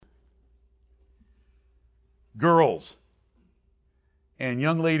Girls and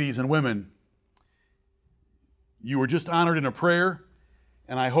young ladies and women, you were just honored in a prayer,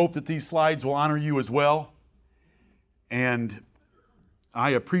 and I hope that these slides will honor you as well. And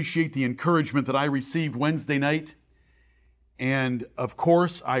I appreciate the encouragement that I received Wednesday night. And of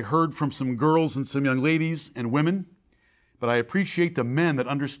course, I heard from some girls and some young ladies and women, but I appreciate the men that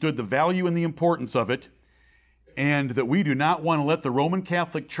understood the value and the importance of it, and that we do not want to let the Roman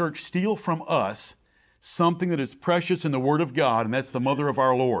Catholic Church steal from us something that is precious in the Word of God, and that's the mother of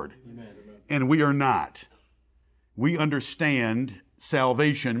our Lord. Amen. And we are not. We understand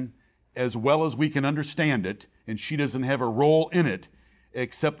salvation as well as we can understand it, and she doesn't have a role in it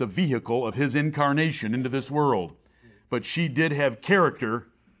except the vehicle of His incarnation into this world. But she did have character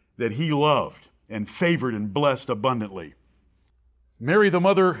that He loved and favored and blessed abundantly. Mary, the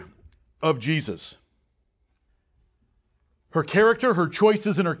mother of Jesus. Her character, her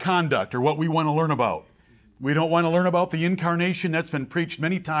choices, and her conduct are what we want to learn about. We don't want to learn about the incarnation. That's been preached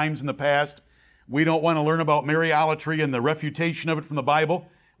many times in the past. We don't want to learn about Mariolatry and the refutation of it from the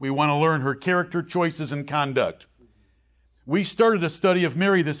Bible. We want to learn her character, choices, and conduct. We started a study of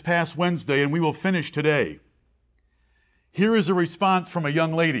Mary this past Wednesday, and we will finish today. Here is a response from a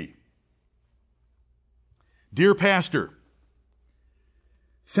young lady. Dear Pastor,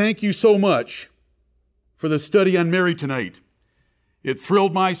 thank you so much for the study on Mary tonight. It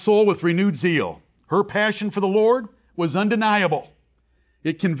thrilled my soul with renewed zeal. Her passion for the Lord was undeniable.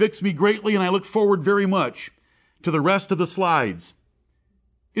 It convicts me greatly, and I look forward very much to the rest of the slides.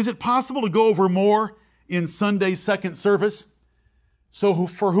 Is it possible to go over more in Sunday's second service? So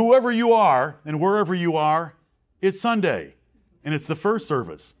for whoever you are and wherever you are, it's Sunday, and it's the first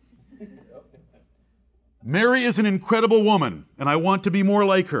service. Mary is an incredible woman, and I want to be more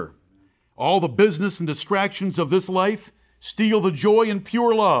like her. All the business and distractions of this life steal the joy and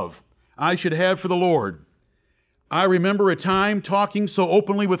pure love I should have for the Lord. I remember a time talking so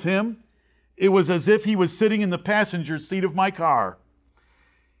openly with Him, it was as if He was sitting in the passenger seat of my car.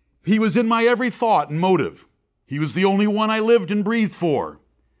 He was in my every thought and motive. He was the only one I lived and breathed for.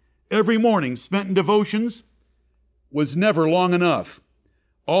 Every morning spent in devotions was never long enough.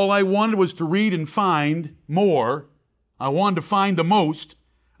 All I wanted was to read and find more. I wanted to find the most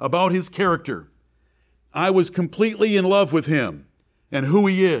about His character. I was completely in love with Him and who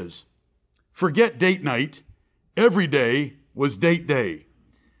He is. Forget date night. Every day was date day.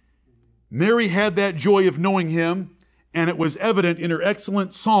 Mary had that joy of knowing Him, and it was evident in her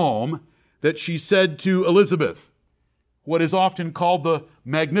excellent psalm that she said to Elizabeth, what is often called the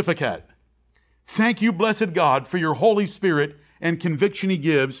Magnificat. Thank you, blessed God, for your Holy Spirit and conviction He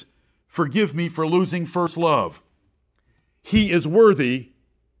gives. Forgive me for losing first love. He is worthy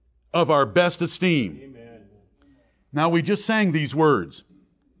of our best esteem. Amen. Now we just sang these words.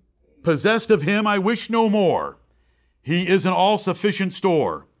 Possessed of Him, I wish no more. He is an all-sufficient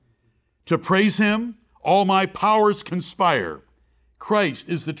store. To praise Him, all my powers conspire. Christ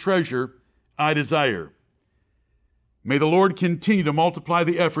is the treasure I desire. May the Lord continue to multiply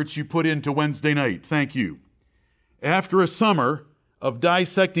the efforts you put into Wednesday night. Thank you. After a summer of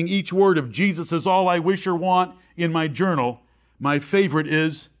dissecting each word of Jesus is all I wish or want in my journal, my favorite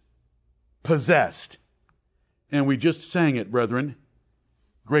is possessed. And we just sang it, brethren.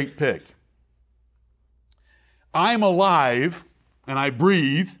 Great pick. I'm alive, and I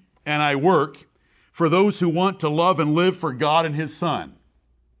breathe, and I work for those who want to love and live for God and His Son.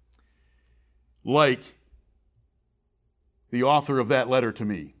 Like the author of that letter to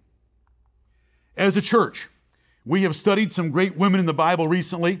me. As a church, we have studied some great women in the Bible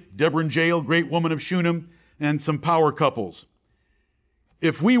recently, Deborah and Jael, great woman of Shunem, and some power couples.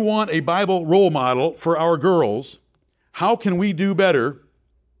 If we want a Bible role model for our girls, how can we do better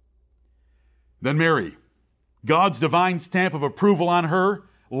than Mary? God's divine stamp of approval on her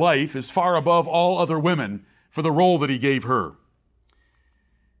life is far above all other women for the role that He gave her.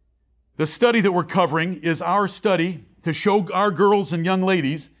 The study that we're covering is our study to show our girls and young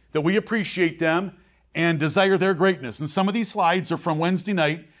ladies that we appreciate them and desire their greatness. And some of these slides are from Wednesday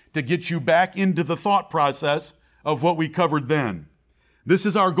night to get you back into the thought process of what we covered then. This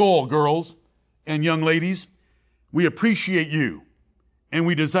is our goal, girls and young ladies. We appreciate you, and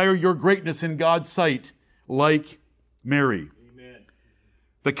we desire your greatness in God's sight like Mary. Amen.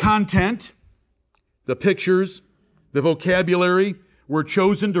 The content, the pictures, the vocabulary were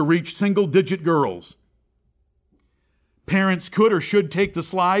chosen to reach single-digit girls. Parents could or should take the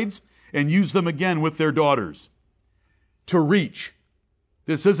slides and use them again with their daughters. To reach.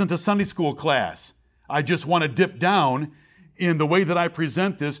 This isn't a Sunday school class. I just want to dip down in the way that I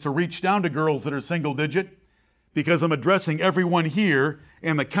present this to reach down to girls that are single-digit. because I'm addressing everyone here,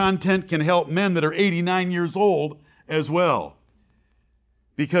 and the content can help men that are 89 years old as well.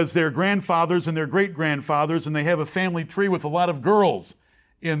 Because they're grandfathers and they're great-grandfathers, and they have a family tree with a lot of girls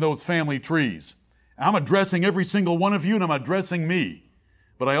in those family trees. I'm addressing every single one of you, and I'm addressing me.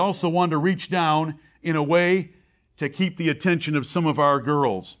 But I also want to reach down in a way to keep the attention of some of our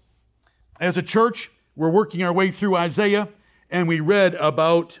girls. As a church, we're working our way through Isaiah, and we read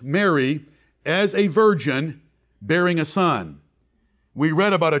about Mary as a virgin bearing a son. We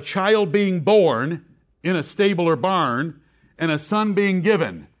read about a child being born in a stable or barn, and a son being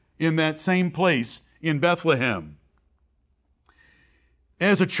given in that same place in Bethlehem.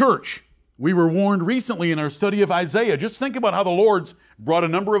 As a church, we were warned recently in our study of Isaiah. Just think about how the Lord's brought a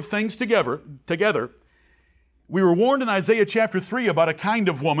number of things together. We were warned in Isaiah chapter 3 about a kind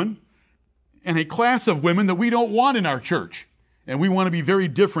of woman and a class of women that we don't want in our church, and we want to be very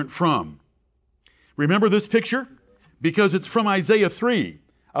different from. Remember this picture? Because it's from Isaiah 3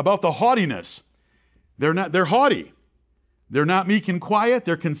 about the haughtiness. They're haughty. They're not meek and quiet.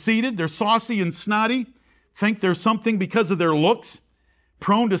 They're conceited. They're saucy and snotty. Think they're something because of their looks.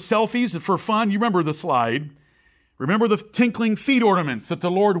 Prone to selfies for fun. You remember the slide. Remember the tinkling feet ornaments that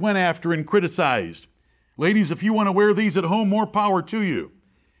the Lord went after and criticized. Ladies, if you want to wear these at home, more power to you.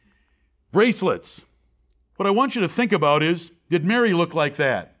 Bracelets. What I want you to think about is, did Mary look like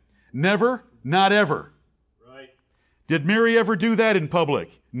that? Never, not ever. Right. Did Mary ever do that in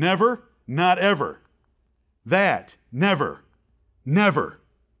public? Never, not ever. That, never, never.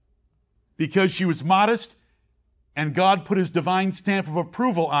 Because she was modest, and God put his divine stamp of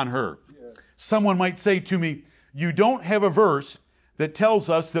approval on her. Yeah. Someone might say to me, you don't have a verse that tells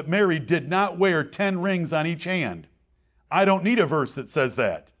us that Mary did not wear 10 rings on each hand. I don't need a verse that says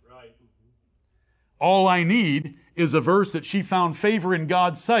that. Right. All I need is a verse that she found favor in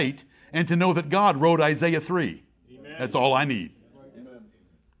God's sight and to know that God wrote Isaiah 3. Amen. That's all I need.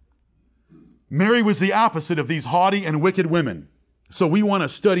 Mary was the opposite of these haughty and wicked women. So we want to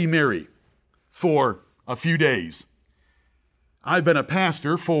study Mary for a few days. I've been a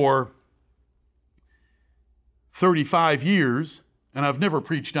pastor for 35 years, and I've never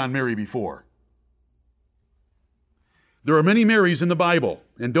preached on Mary before. There are many Marys in the Bible,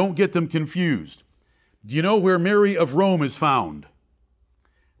 and don't get them confused. Do you know where Mary of Rome is found?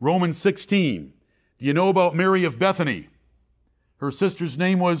 Romans 16. Do you know about Mary of Bethany? Her sister's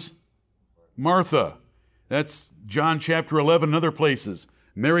name was Martha. That's John chapter 11 and other places.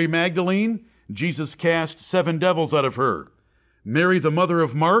 Mary Magdalene, Jesus cast 7 devils out of her. Mary, the mother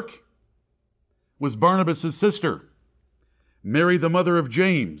of Mark, was Barnabas' sister. Mary, the mother of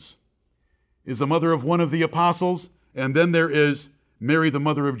James, is the mother of one of the apostles. And then there is Mary, the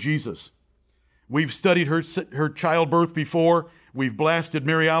mother of Jesus. We've studied her childbirth before. We've blasted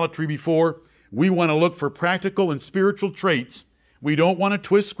Mariolatry before. We want to look for practical and spiritual traits. We don't want to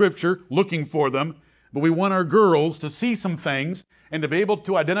twist Scripture looking for them, but we want our girls to see some things and to be able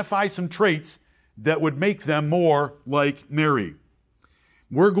to identify some traits that would make them more like Mary.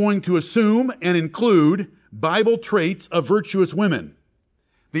 We're going to assume and include Bible traits of virtuous women,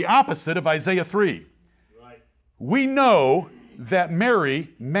 the opposite of Isaiah 3. Right. We know that Mary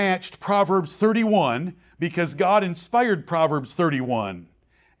matched Proverbs 31 because God inspired Proverbs 31.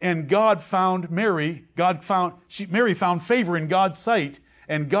 And Mary found favor in God's sight,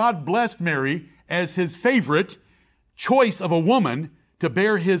 and God blessed Mary as his favorite choice of a woman to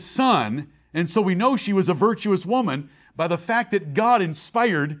bear his son. And so we know she was a virtuous woman by the fact that God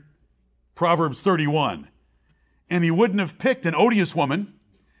inspired Proverbs 31. And he wouldn't have picked an odious woman,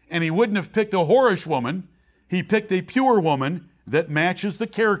 and he wouldn't have picked a whorish woman. He picked a pure woman that matches the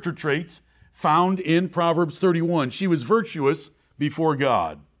character traits found in Proverbs 31. She was virtuous before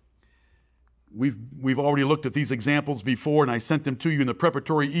God. We've already looked at these examples before, and I sent them to you in the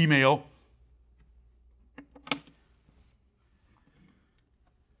preparatory email.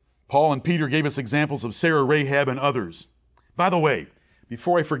 Paul and Peter gave us examples of Sarah, Rahab, and others. By the way,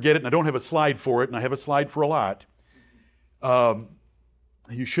 before I forget it, and I don't have a slide for it, and I have a slide for a lot,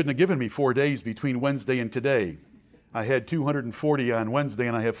 you shouldn't have given me 4 days between Wednesday and today. I had 240 on Wednesday,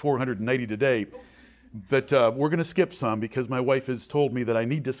 and I have 480 today. But we're going to skip some because my wife has told me that I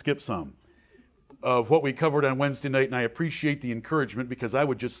need to skip some of what we covered on Wednesday night, and I appreciate the encouragement because I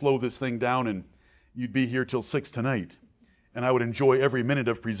would just slow this thing down and you'd be here till 6 tonight, and I would enjoy every minute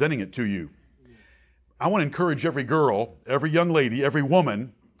of presenting it to you. I want to encourage every girl, every young lady, every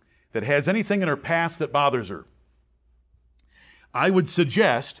woman that has anything in her past that bothers her. I would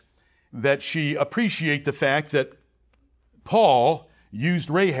suggest that she appreciate the fact that Paul used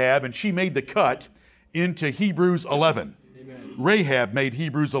Rahab and she made the cut into Hebrews 11. Amen. Rahab made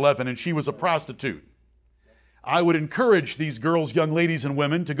Hebrews 11 and she was a prostitute. I would encourage these girls, young ladies, and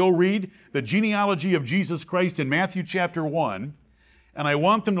women to go read the genealogy of Jesus Christ in Matthew chapter 1, and I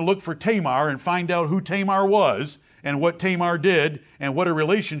want them to look for Tamar and find out who Tamar was and what Tamar did and what her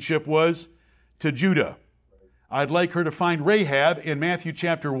relationship was to Judah. I'd like her to find Rahab in Matthew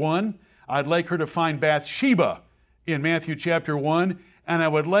chapter 1. I'd like her to find Bathsheba in Matthew chapter 1. And I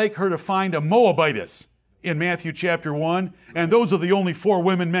would like her to find a Moabitess in Matthew chapter 1. And those are the only 4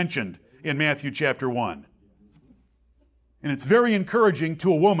 women mentioned in Matthew chapter 1. And it's very encouraging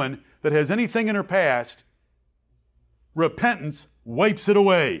to a woman that has anything in her past. Repentance wipes it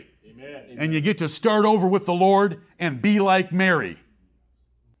away. Amen. And you get to start over with the Lord and be like Mary.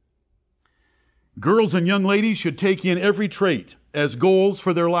 Girls and young ladies should take in every trait as goals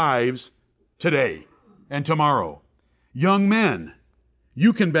for their lives today and tomorrow. Young men,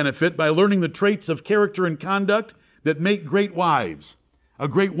 you can benefit by learning the traits of character and conduct that make great wives, a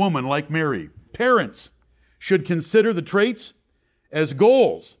great woman like Mary. Parents should consider the traits as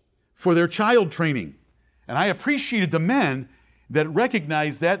goals for their child training. And I appreciated the men that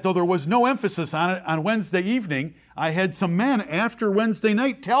recognized that, though there was no emphasis on it on Wednesday evening. I had some men after Wednesday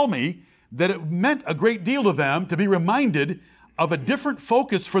night tell me that it meant a great deal to them to be reminded of a different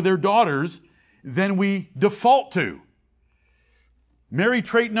focus for their daughters than we default to. Mary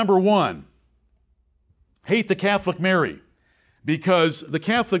trait number 1, hate the Catholic Mary, because the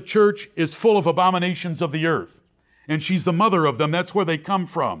Catholic Church is full of abominations of the earth, and she's the mother of them. That's where they come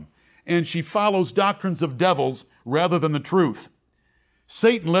from. And she follows doctrines of devils rather than the truth.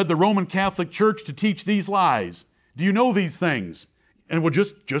 Satan led the Roman Catholic Church to teach these lies. Do you know these things? And well,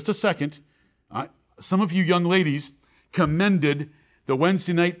 just a second. Some of you young ladies commended the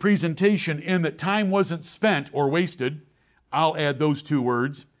Wednesday night presentation in that time wasn't spent or wasted, I'll add those 2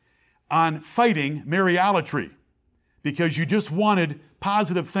 words, on fighting Mariolatry, because you just wanted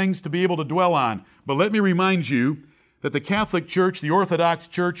positive things to be able to dwell on. But let me remind you that the Catholic Church, the Orthodox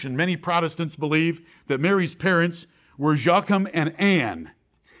Church, and many Protestants believe that Mary's parents were Joachim and Anne,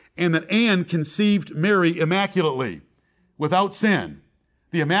 and that Anne conceived Mary immaculately, without sin.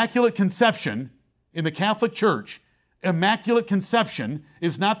 The Immaculate Conception in the Catholic Church, Immaculate Conception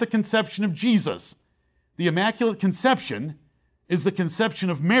is not the conception of Jesus. The Immaculate Conception is the conception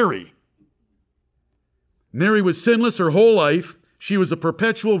of Mary. Mary was sinless her whole life. She was a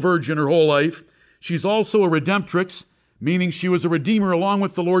perpetual virgin her whole life. She's also a redemptrix, meaning she was a redeemer along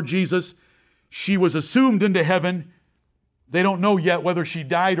with the Lord Jesus. She was assumed into heaven. They don't know yet whether she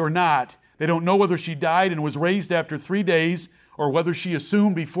died or not. They don't know whether she died and was raised after 3 days or whether she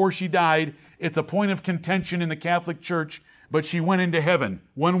assumed before she died. It's a point of contention in the Catholic Church, but she went into heaven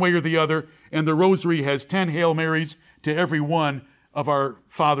one way or the other, and the rosary has 10 Hail Marys to every one of our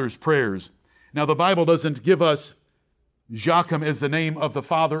Father's prayers. Now, the Bible doesn't give us Joachim as the name of the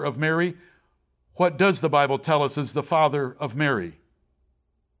father of Mary. What does the Bible tell us is the father of Mary?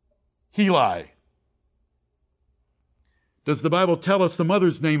 Heli. Does the Bible tell us the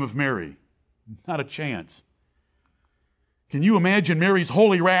mother's name of Mary? Not a chance. Can you imagine Mary's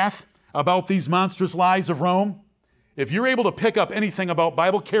holy wrath about these monstrous lies of Rome? If you're able to pick up anything about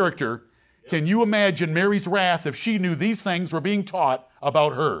Bible character, can you imagine Mary's wrath if she knew these things were being taught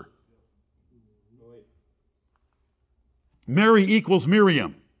about her? Mary equals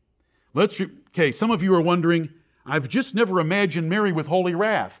Miriam. Okay, some of you are wondering, I've just never imagined Mary with holy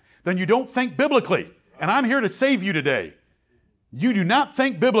wrath. Then you don't think biblically. And I'm here to save you today. You do not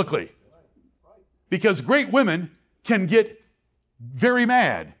think biblically. Because great women can get very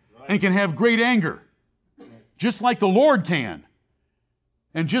mad and can have great anger. Just like the Lord can.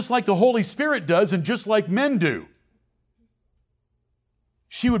 And just like the Holy Spirit does, and just like men do.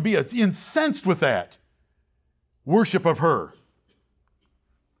 She would be incensed with that worship of her.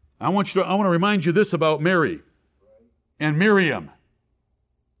 I want to remind you this about Mary and Miriam.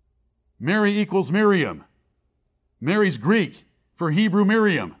 Mary equals Miriam. Mary's Greek for Hebrew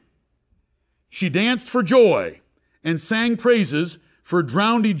Miriam. She danced for joy and sang praises for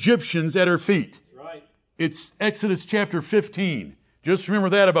drowned Egyptians at her feet. Right. It's Exodus chapter 15. Just remember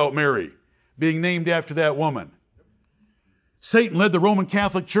that about Mary, being named after that woman. Satan led the Roman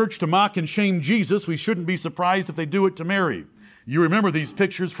Catholic Church to mock and shame Jesus. We shouldn't be surprised if they do it to Mary. You remember these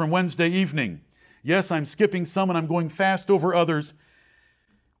pictures from Wednesday evening. Yes, I'm skipping some and I'm going fast over others.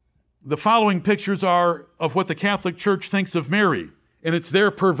 The following pictures are of what the Catholic Church thinks of Mary, and it's their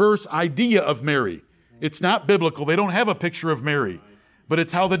perverse idea of Mary. It's not biblical. They don't have a picture of Mary, but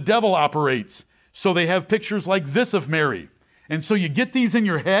it's how the devil operates. So they have pictures like this of Mary. And so you get these in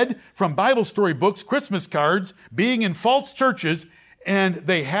your head from Bible story books, Christmas cards, being in false churches, and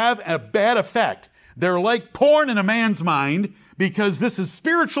they have a bad effect. They're like porn in a man's mind because this is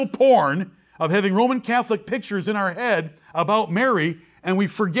spiritual porn of having Roman Catholic pictures in our head about Mary, and we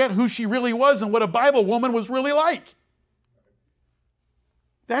forget who she really was and what a Bible woman was really like.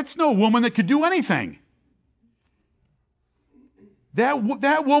 That's no woman that could do anything.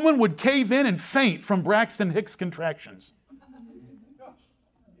 That woman would cave in and faint from Braxton Hicks contractions.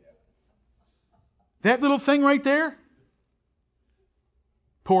 That little thing right there?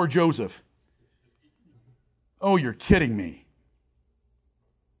 Poor Joseph. Oh, you're kidding me.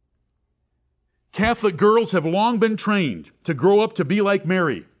 Catholic girls have long been trained to grow up to be like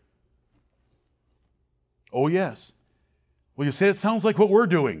Mary. Oh, yes. Well, you say it sounds like what we're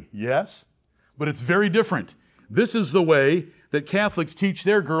doing. Yes, but it's very different. This is the way that Catholics teach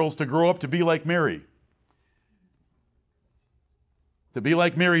their girls to grow up to be like Mary. To be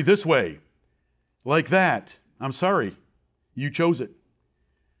like Mary this way, like that. I'm sorry, you chose it.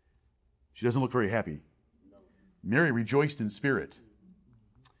 She doesn't look very happy. Mary rejoiced in spirit.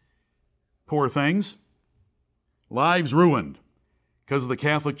 Poor things. Lives ruined because of the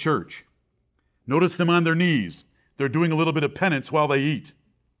Catholic Church. Notice them on their knees. They're doing a little bit of penance while they eat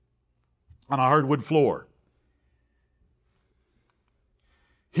on a hardwood floor.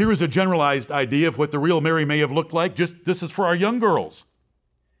 Here is a generalized idea of what the real Mary may have looked like. This is for our young girls.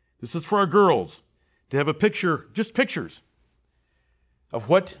 This is for our girls to have a picture, just pictures of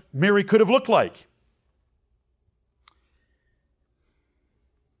what Mary could have looked like.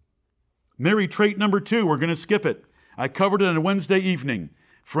 Mary trait number 2, we're going to skip it. I covered it on a Wednesday evening.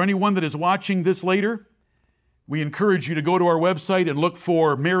 For anyone that is watching this later, we encourage you to go to our website and look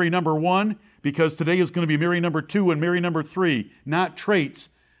for Mary number 1, because today is going to be Mary number 2 and Mary number 3, not traits,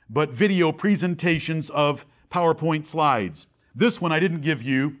 but video presentations of PowerPoint slides. This one I didn't give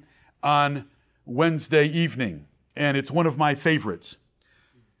you on Wednesday evening, and it's one of my favorites.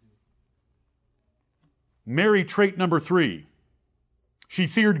 Mary trait number 3, she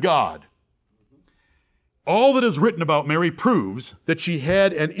feared God. All that is written about Mary proves that she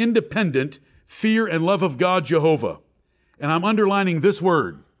had an independent fear and love of God, Jehovah. And I'm underlining this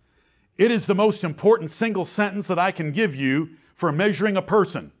word. It is the most important single sentence that I can give you for measuring a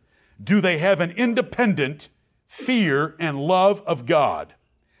person. Do they have an independent fear and love of God?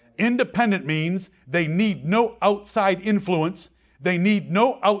 Independent means they need no outside influence. They need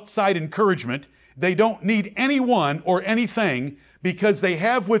no outside encouragement. They don't need anyone or anything, because they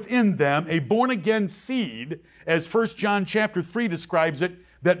have within them a born-again seed, as 1 John chapter 3 describes it,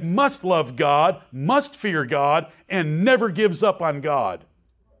 that must love God, must fear God, and never gives up on God.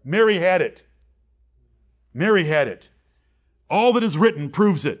 Mary had it. Mary had it. All that is written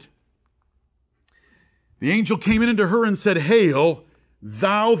proves it. The angel came in unto her and said, Hail,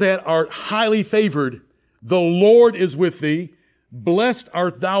 thou that art highly favored, the Lord is with thee. Blessed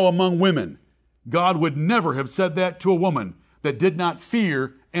art thou among women. God would never have said that to a woman that did not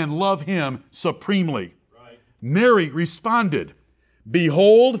fear and love him supremely. Right. Mary responded,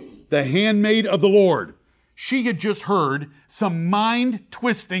 Behold, the handmaid of the Lord. She had just heard some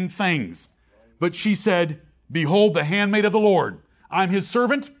mind-twisting things, but she said, Behold, the handmaid of the Lord. I'm his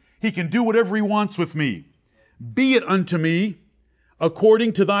servant. He can do whatever he wants with me. Be it unto me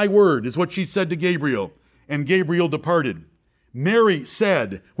according to thy word, is what she said to Gabriel. And Gabriel departed. Mary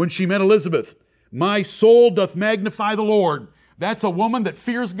said, when she met Elizabeth, My soul doth magnify the Lord. That's a woman that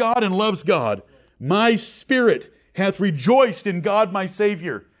fears God and loves God. My spirit hath rejoiced in God my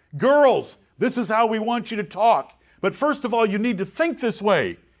Savior. Girls, this is how we want you to talk. But first of all, you need to think this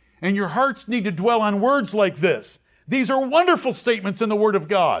way. And your hearts need to dwell on words like this. These are wonderful statements in the Word of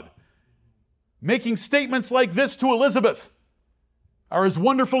God. Making statements like this to Elizabeth are as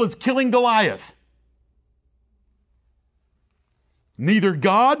wonderful as killing Goliath. Neither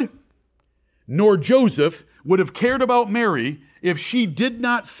God nor Joseph would have cared about Mary if she did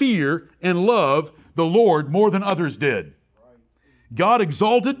not fear and love the Lord more than others did. God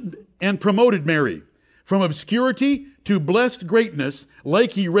exalted and promoted Mary from obscurity to blessed greatness,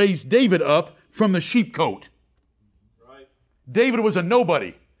 like he raised David up from the sheepcote. Right. David was a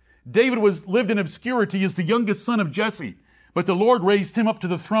nobody. David lived in obscurity as the youngest son of Jesse, but the Lord raised him up to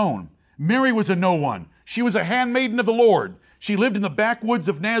the throne. Mary was a no one. She was a handmaiden of the Lord. She lived in the backwoods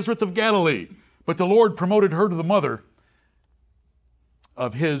of Nazareth of Galilee, but the Lord promoted her to the mother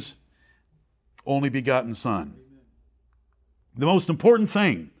of his only begotten Son. The most important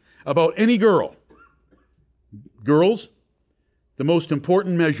thing about any girls, the most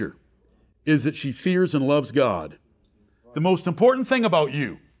important measure is that she fears and loves God. The most important thing about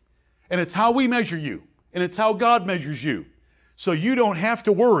you, and it's how we measure you, and it's how God measures you. So you don't have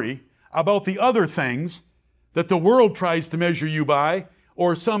to worry about the other things that the world tries to measure you by,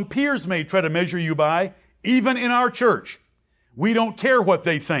 or some peers may try to measure you by, even in our church. We don't care what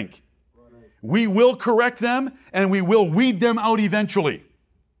they think. We will correct them, and we will weed them out eventually.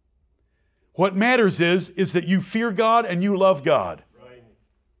 What matters is that you fear God and you love God. Right.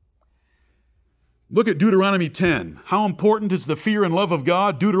 Look at Deuteronomy 10. How important is the fear and love of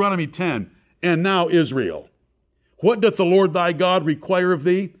God? Deuteronomy 10. And now Israel. What doth the Lord thy God require of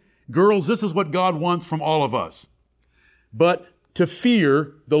thee? Girls, this is what God wants from all of us. But to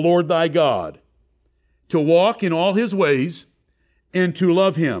fear the Lord thy God, to walk in all his ways, and to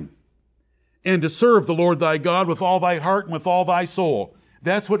love him, and to serve the Lord thy God with all thy heart and with all thy soul.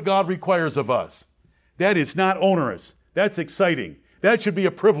 That's what God requires of us. That is not onerous. That's exciting. That should be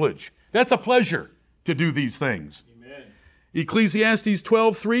a privilege. That's a pleasure to do these things. Amen. Ecclesiastes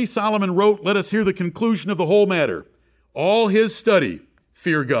 12:3, Solomon wrote, let us hear the conclusion of the whole matter. All his study,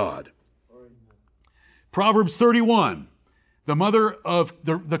 fear God. Proverbs 31,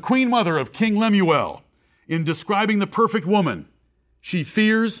 the queen mother of King Lemuel, in describing the perfect woman, she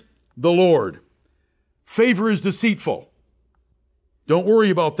fears the Lord. Favor is deceitful. Don't worry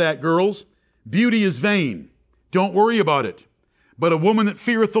about that, girls. Beauty is vain. Don't worry about it. But a woman that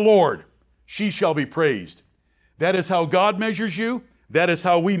feareth the Lord, she shall be praised. That is how God measures you. That is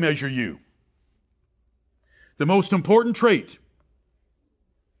how we measure you. The most important trait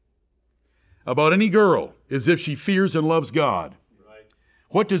about any girl is if she fears and loves God. Right.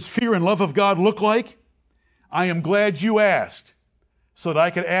 What does fear and love of God look like? I am glad you asked so that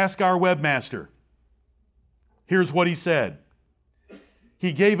I could ask our webmaster. Here's what he said.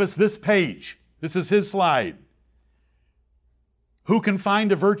 He gave us this page. This is his slide. Who can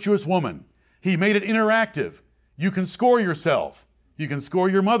find a virtuous woman? He made it interactive. You can score yourself. You can score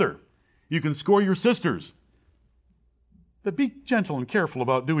your mother. You can score your sisters. But be gentle and careful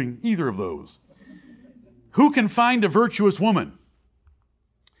about doing either of those. Who can find a virtuous woman?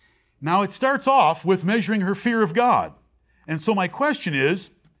 Now it starts off with measuring her fear of God. And so my question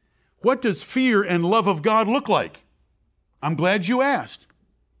is, what does fear and love of God look like? I'm glad you asked.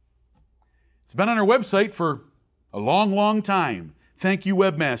 It's been on our website for a long, long time. Thank you,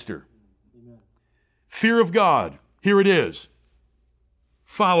 webmaster. Amen. Fear of God. Here it is.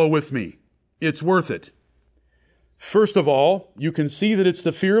 Follow with me. It's worth it. First of all, you can see that it's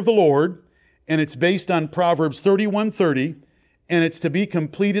the fear of the Lord, and it's based on Proverbs 31:30, and it's to be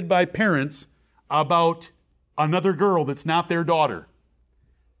completed by parents about another girl that's not their daughter.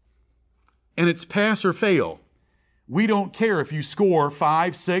 And it's pass or fail. We don't care if you score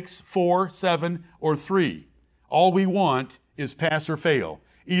 5, 6, 4, 7, or 3. All we want is pass or fail.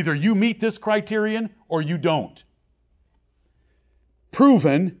 Either you meet this criterion or you don't.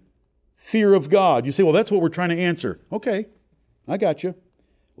 Proven fear of God. You say, well, that's what we're trying to answer. Okay, I got you.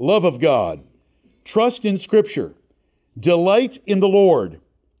 Love of God. Trust in Scripture. Delight in the Lord.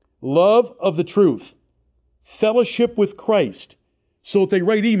 Love of the truth. Fellowship with Christ. So that they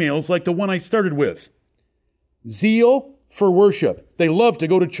write emails like the one I started with. Zeal for worship. They love to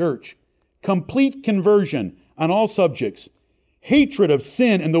go to church. Complete conversion on all subjects. Hatred of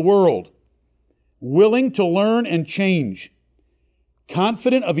sin in the world. Willing to learn and change.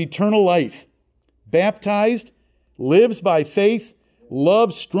 Confident of eternal life. Baptized. Lives by faith.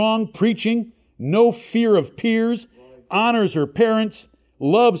 Loves strong preaching. No fear of peers. Honors her parents.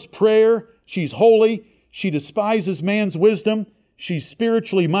 Loves prayer. She's holy. She despises man's wisdom. She's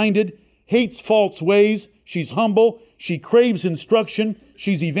spiritually minded. Hates false ways. She's humble. She craves instruction.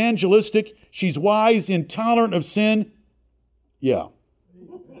 She's evangelistic. She's wise, intolerant of sin. Yeah.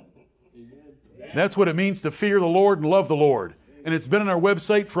 That's what it means to fear the Lord and love the Lord. And it's been on our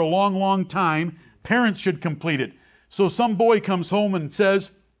website for a long, long time. Parents should complete it. So some boy comes home and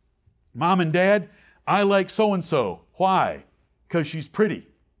says, Mom and Dad, I like so-and-so. Why? Because she's pretty.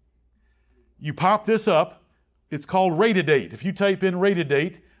 You pop this up. It's called Rate-A-Date. If you type in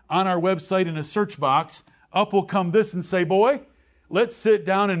Rate-A-Date on our website in a search box, up will come this and say, boy, let's sit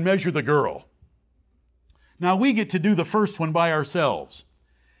down and measure the girl. Now we get to do the first one by ourselves.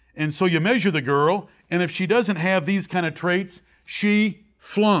 And so you measure the girl, and if she doesn't have these kind of traits, she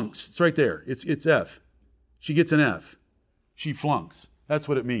flunks. It's right there. It's F. She gets an F. She flunks. That's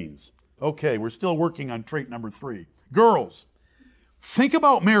what it means. Okay, we're still working on trait number 3. Girls, think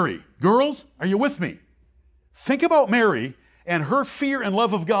about Mary. Girls, are you with me? Think about Mary and her fear and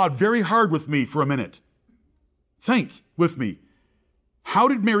love of God very hard with me for a minute. Think with me. How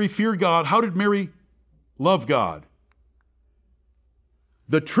did Mary fear God? How did Mary love God?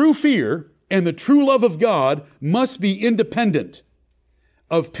 The true fear and the true love of God must be independent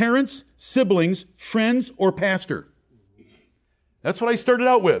of parents, siblings, friends, or pastor. That's what I started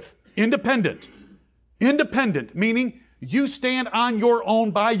out with. Independent. Independent, meaning You stand on your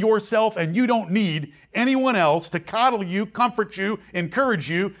own by yourself, and you don't need anyone else to coddle you, comfort you, encourage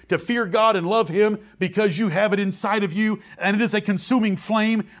you to fear God and love Him, because you have it inside of you, and it is a consuming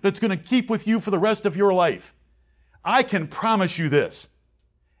flame that's going to keep with you for the rest of your life. I can promise you this.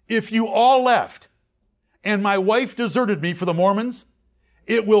 If you all left and my wife deserted me for the Mormons,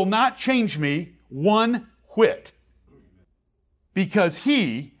 it will not change me one whit, because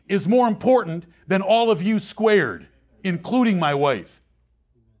He is more important than all of you squared, including my wife.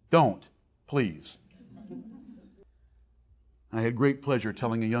 Don't, please. I had great pleasure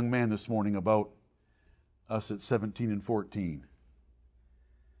telling a young man this morning about us at 17 and 14.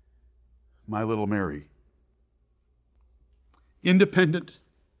 My little Mary. Independent.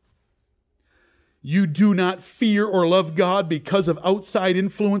 You do not fear or love God because of outside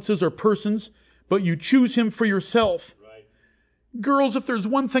influences or persons, but you choose Him for yourself. Right. Girls, if there's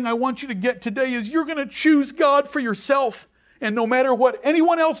one thing I want you to get today is you're going to choose God for yourself. And no matter what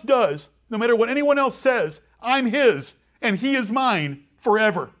anyone else does, no matter what anyone else says, I'm His and He is mine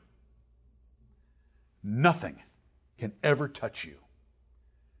forever. Nothing can ever touch you.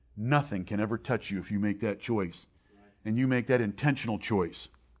 Nothing can ever touch you if you make that choice. And you make that intentional choice.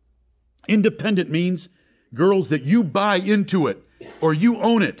 Independent means, girls, that you buy into it or you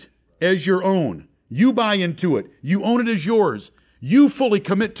own it as your own. You buy into it. You own it as yours. You fully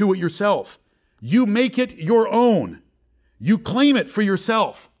commit to it yourself. You make it your own. You claim it for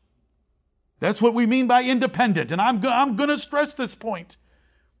yourself. That's what we mean by independent. And I'm going to stress this point.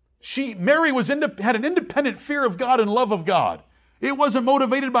 Mary had an independent fear of God and love of God. It wasn't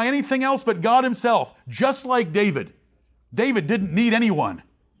motivated by anything else but God Himself, just like David. David didn't need anyone.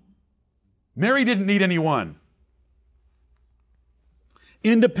 Mary didn't need anyone.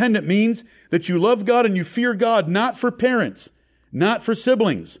 Independent means that you love God and you fear God, not for parents, not for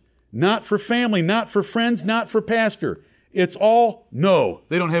siblings, not for family, not for friends, not for pastor. It's all no.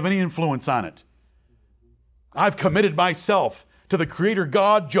 They don't have any influence on it. I've committed myself to the Creator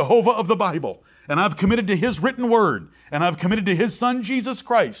God, Jehovah of the Bible, and I've committed to His written word, and I've committed to His Son, Jesus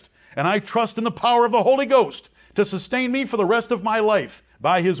Christ, and I trust in the power of the Holy Ghost to sustain me for the rest of my life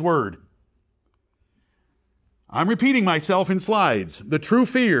by His word. I'm repeating myself in slides. The true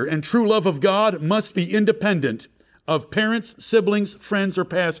fear and true love of God must be independent of parents, siblings, friends, or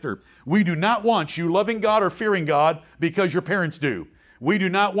pastor. We do not want you loving God or fearing God because your parents do. We do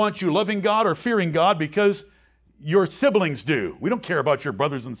not want you loving God or fearing God because your siblings do. We don't care about your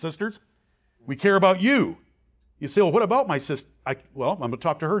brothers and sisters. We care about you. You say, well, what about my sister? Well, I'm going to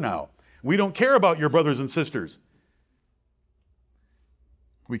talk to her now. We don't care about your brothers and sisters.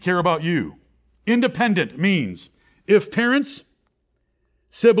 We care about you. Independent means if parents,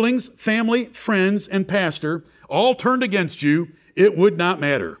 siblings, family, friends, and pastor all turned against you, it would not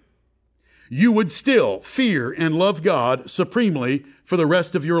matter. You would still fear and love God supremely for the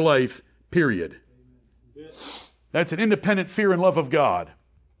rest of your life, period. That's an independent fear and love of God.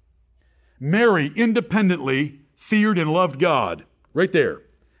 Mary independently feared and loved God. Right there.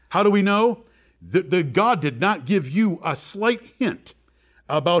 How do we know? That God did not give you a slight hint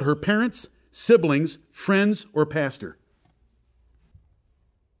about her parents, siblings, friends, or pastor.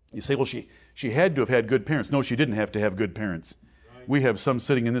 You say, well, she had to have had good parents. No, she didn't have to have good parents. Right. We have some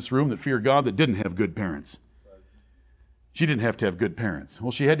sitting in this room that fear God that didn't have good parents. Right. She didn't have to have good parents.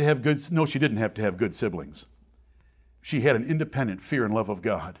 Well, she had to have good, no, she didn't have to have good siblings. She had an independent fear and love of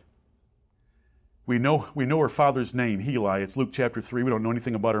God. We know her father's name, Heli. It's Luke chapter 3. We don't know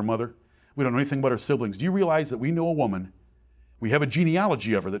anything about her mother. We don't know anything about her siblings. Do you realize that we know a woman? We have a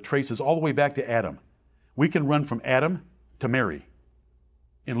genealogy of her that traces all the way back to Adam. We can run from Adam to Mary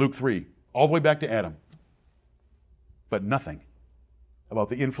in Luke 3, all the way back to Adam. But nothing about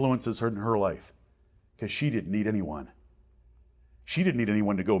the influences in her life, because she didn't need anyone. She didn't need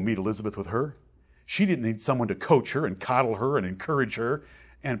anyone to go meet Elizabeth with her. She didn't need someone to coach her and coddle her and encourage her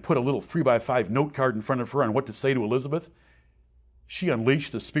and put a little 3x5 note card in front of her on what to say to Elizabeth. She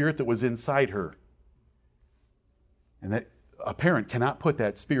unleashed the spirit that was inside her. And that a parent cannot put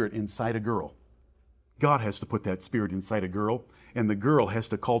that spirit inside a girl. God has to put that spirit inside a girl, and the girl has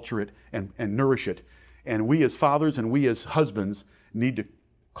to culture it and nourish it. And we as fathers and we as husbands need to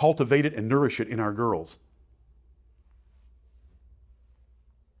cultivate it and nourish it in our girls.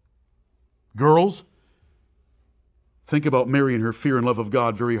 Girls, think about Mary and her fear and love of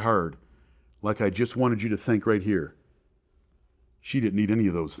God very hard, like I just wanted you to think right here. She didn't need any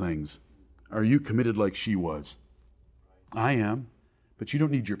of those things. Are you committed like she was? I am, but you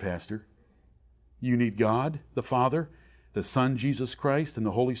don't need your pastor. You need God, the Father, the Son, Jesus Christ, and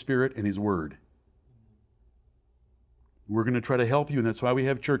the Holy Spirit, and His Word. We're going to try to help you, and that's why we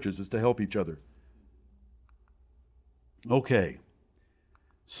have churches, is to help each other. Okay.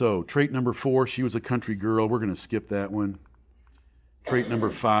 So trait number 4, she was a country girl. We're going to skip that one. Trait number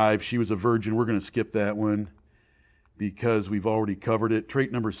 5, she was a virgin. We're going to skip that one because we've already covered it.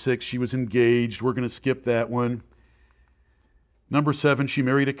 Trait number 6, she was engaged. We're going to skip that one. Number 7, she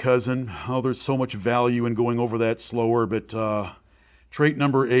married a cousin. Oh, there's so much value in going over that slower, but trait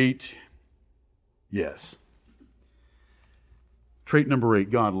number 8, yes. Trait number 8,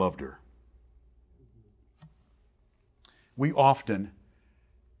 God loved her. We often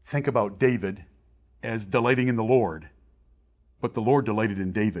think about David as delighting in the Lord, but the Lord delighted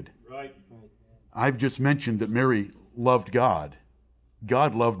in David. Right. I've just mentioned that Mary loved God.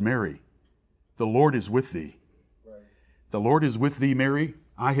 God loved Mary. The Lord is with thee. Right. The Lord is with thee, Mary.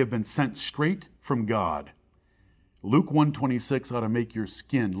 I have been sent straight from God. Luke 1:26 ought to make your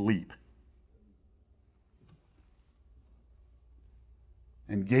skin leap.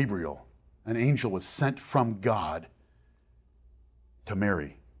 And Gabriel, an angel, was sent from God to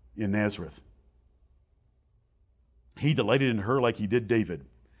Mary in Nazareth. He delighted in her like he did David,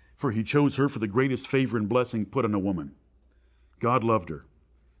 for he chose her for the greatest favor and blessing put on a woman. God loved her.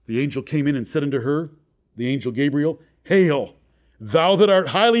 The angel came in and said unto her, the angel Gabriel, Hail, thou that art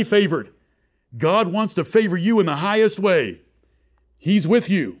highly favored. God wants to favor you in the highest way. He's with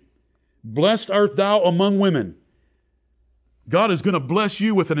you. Blessed art thou among women. God is going to bless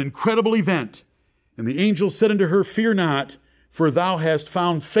you with an incredible event. And the angel said unto her, Fear not, for thou hast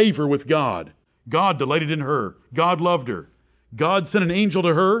found favor with God. God delighted in her. God loved her. God sent an angel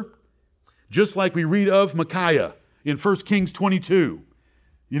to her, just like we read of Micaiah in 1 Kings 22.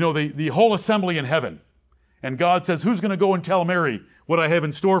 You know, the whole assembly in heaven. And God says, who's going to go and tell Mary what I have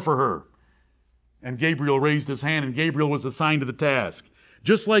in store for her? And Gabriel raised his hand, and Gabriel was assigned to the task.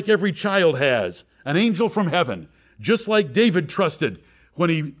 Just like every child has, an angel from heaven. Just like David trusted when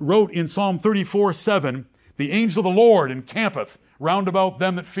he wrote in Psalm 34:7, the angel of the Lord encampeth round about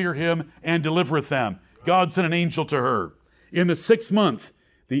them that fear him and delivereth them. God sent an angel to her. In the 6th month,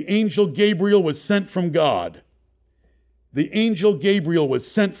 the angel Gabriel was sent from God. The angel Gabriel was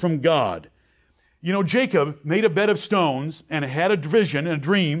sent from God. You know, Jacob made a bed of stones and had a vision, a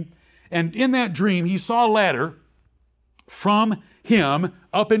dream, and in that dream he saw a ladder from him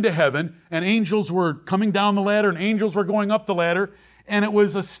up into heaven, and angels were coming down the ladder and angels were going up the ladder, and it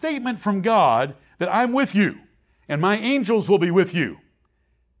was a statement from God that I'm with you, and my angels will be with you.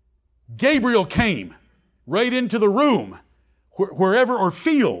 Gabriel came right into the room, wherever, or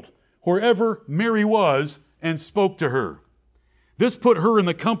field, wherever Mary was, and spoke to her. This put her in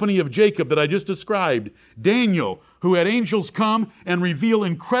the company of Jacob that I just described, Daniel, who had angels come and reveal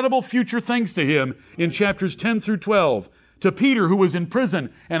incredible future things to him in chapters 10 through 12, to Peter, who was in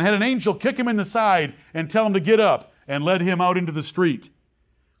prison and had an angel kick him in the side and tell him to get up and led him out into the street.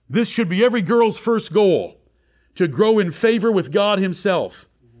 This should be every girl's first goal, to grow in favor with God himself.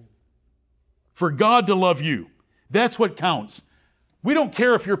 For God to love you. That's what counts. We don't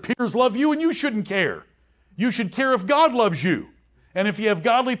care if your peers love you, and you shouldn't care. You should care if God loves you. And if you have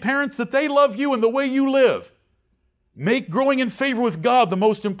godly parents, that they love you and the way you live. Make growing in favor with God the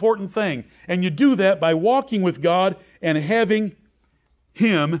most important thing. And you do that by walking with God and having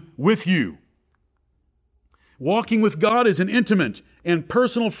him with you. Walking with God is an intimate and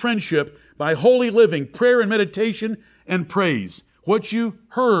personal friendship by holy living, prayer and meditation and praise. What you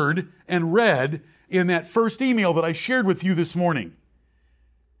heard and read in that first email that I shared with you this morning.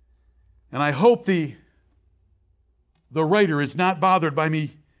 And I hope the writer is not bothered by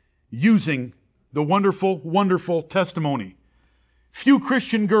me using the wonderful, wonderful testimony. Few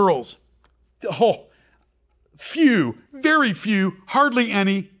Christian girls, few, very few, hardly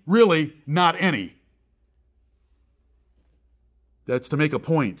any, really not any. That's to make a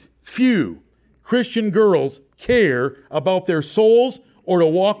point. Few Christian girls care about their souls or to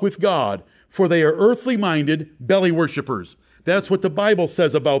walk with God, for they are earthly-minded belly worshipers. That's what the Bible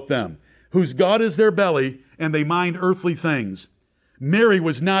says about them, whose God is their belly, and they mind earthly things. Mary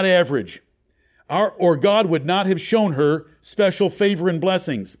was not average, or God would not have shown her special favor and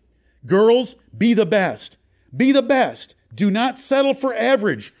blessings. Girls, be the best. Be the best. Do not settle for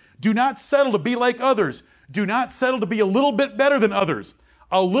average. Do not settle to be like others. Do not settle to be a little bit better than others.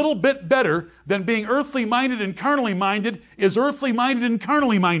 A little bit better than being earthly minded and carnally minded is earthly minded and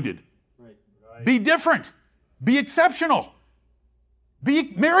carnally minded. Right. Be different. Be exceptional.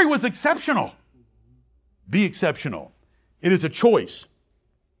 Mary was exceptional. Be exceptional. It is a choice.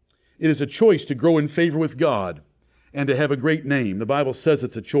 It is a choice to grow in favor with God and to have a great name. The Bible says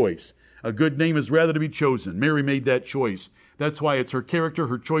it's a choice. A good name is rather to be chosen. Mary made that choice. That's why it's her character,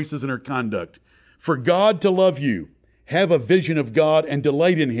 her choices, and her conduct. For God to love you Have a vision of God and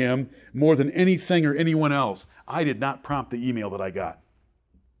delight in Him more than anything or anyone else. I did not prompt the email that I got.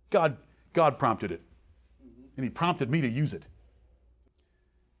 God prompted it. And He prompted me to use it.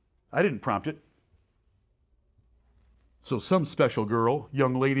 I didn't prompt it. So some special girl,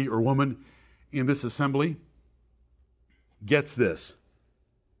 young lady or woman in this assembly gets this.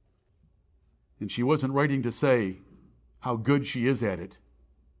 And she wasn't writing to say how good she is at it,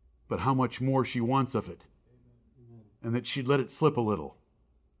 but how much more she wants of it. And that she'd let it slip a little.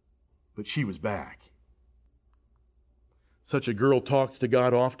 But she was back. Such a girl talks to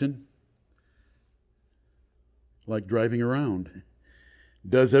God often, like driving around.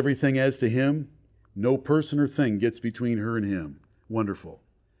 Does everything as to Him. No person or thing gets between her and Him. Wonderful.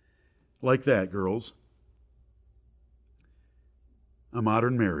 Like that, girls. A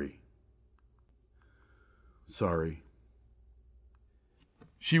modern Mary. Sorry.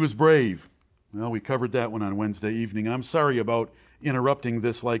 She was brave. Well, we covered that one on Wednesday evening. I'm sorry about interrupting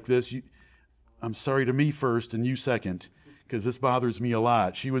this like this. I'm sorry to me first and you second, because this bothers me a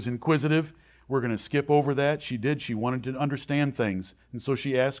lot. She was inquisitive. We're going to skip over that. She did. She wanted to understand things, and so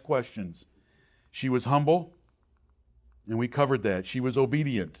she asked questions. She was humble, and we covered that. She was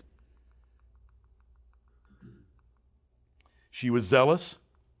obedient. She was zealous.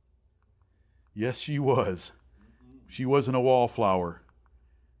 Yes, she was. She wasn't a wallflower.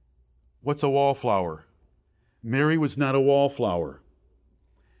 What's a wallflower? Mary was not a wallflower,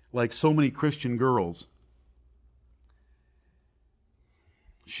 like so many Christian girls.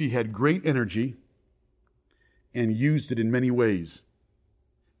 She had great energy and used it in many ways.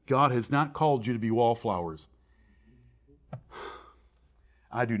 God has not called you to be wallflowers.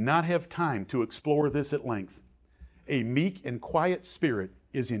 I do not have time to explore this at length. A meek and quiet spirit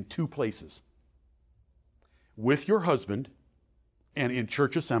is in two places: with your husband and in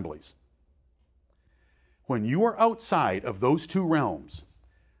church assemblies. When you are outside of those two realms,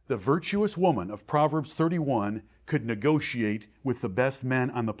 the virtuous woman of Proverbs 31 could negotiate with the best men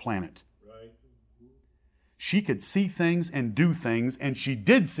on the planet. Right. She could see things and do things, and she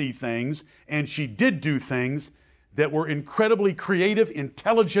did see things, and she did do things that were incredibly creative,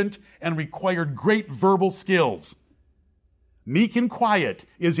 intelligent, and required great verbal skills. Meek and quiet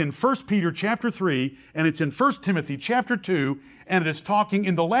is in 1 Peter chapter 3, and it's in 1 Timothy chapter 2, and it is talking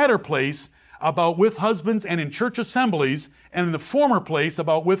in the latter place about with husbands and in church assemblies, and in the former place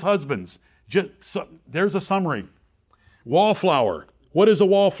about with husbands. There's a summary. Wallflower. What is a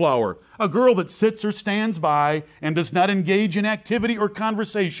wallflower? A girl that sits or stands by and does not engage in activity or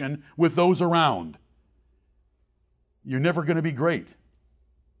conversation with those around. You're never going to be great.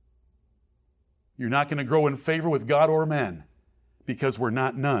 You're not going to grow in favor with God or men, because we're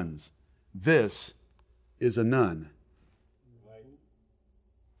not nuns. This is a nun.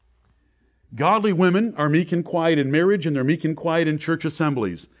 Godly women are meek and quiet in marriage, and they're meek and quiet in church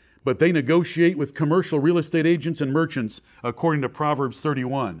assemblies. But they negotiate with commercial real estate agents and merchants, according to Proverbs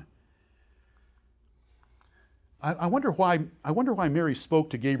 31. I wonder why Mary spoke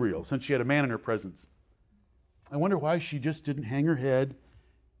to Gabriel, since she had a man in her presence. I wonder why she just didn't hang her head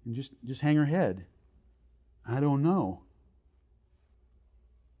and just hang her head. I don't know.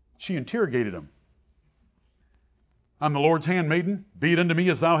 She interrogated him. I'm the Lord's handmaiden. Be it unto me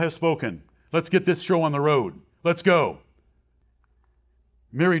as thou hast spoken. Let's get this show on the road. Let's go.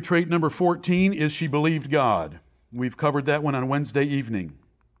 Mary trait number 14 is she believed God. We've covered that one on Wednesday evening.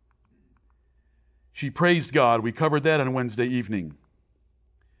 She praised God. We covered that on Wednesday evening.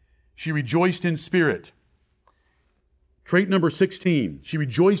 She rejoiced in spirit. Trait number 16, she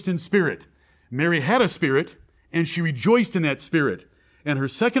rejoiced in spirit. Mary had a spirit, and she rejoiced in that spirit. And her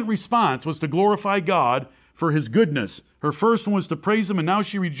second response was to glorify God for His goodness. Her first one was to praise Him, and now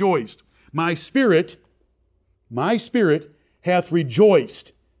she rejoiced. My spirit hath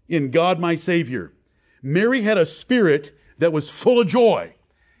rejoiced in God my Savior. Mary had a spirit that was full of joy.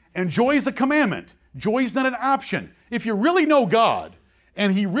 And joy is a commandment. Joy is not an option. If you really know God,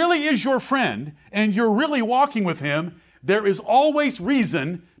 and He really is your friend, and you're really walking with Him, there is always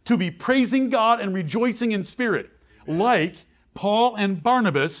reason to be praising God and rejoicing in spirit. Like Paul and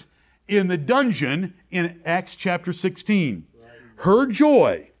Barnabas in the dungeon in Acts chapter 16. Her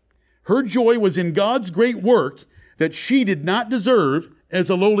joy was in God's great work that she did not deserve as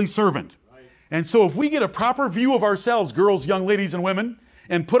a lowly servant. And so if we get a proper view of ourselves, girls, young ladies, and women,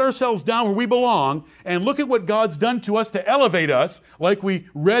 and put ourselves down where we belong and look at what God's done to us to elevate us, like we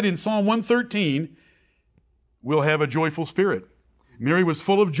read in Psalm 113, we'll have a joyful spirit. Mary was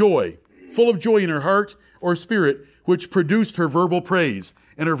full of joy in her heart or spirit, which produced her verbal praise.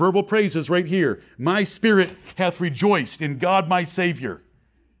 And her verbal praise is right here. My spirit hath rejoiced in God my Savior.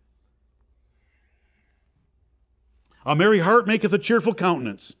 A merry heart maketh a cheerful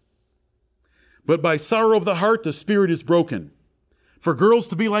countenance. But by sorrow of the heart, the spirit is broken. For girls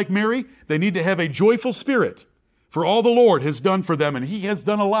to be like Mary, they need to have a joyful spirit. For all the Lord has done for them, and He has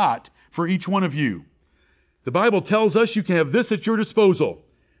done a lot for each one of you. The Bible tells us you can have this at your disposal.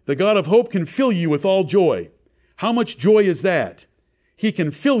 The God of hope can fill you with all joy. How much joy is that? He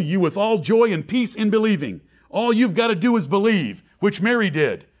can fill you with all joy and peace in believing. All you've got to do is believe, which Mary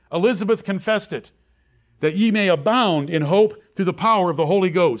did. Elizabeth confessed it, that ye may abound in hope through the power of the Holy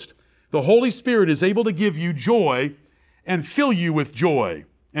Ghost. The Holy Spirit is able to give you joy and fill you with joy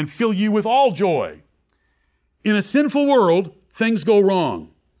and fill you with all joy. In a sinful world, things go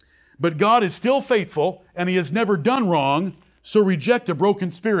wrong. But God is still faithful, and He has never done wrong, so reject a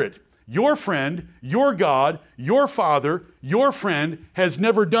broken spirit. Your friend, your God, your Father, your friend has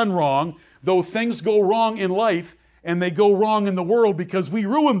never done wrong, though things go wrong in life, and they go wrong in the world because we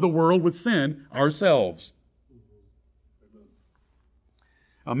ruined the world with sin ourselves.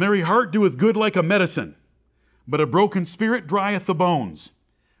 A merry heart doeth good like a medicine, but a broken spirit drieth the bones.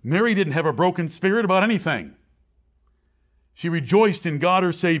 Mary didn't have a broken spirit about anything. She rejoiced in God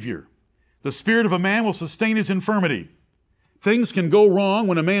her Savior. The spirit of a man will sustain his infirmity. Things can go wrong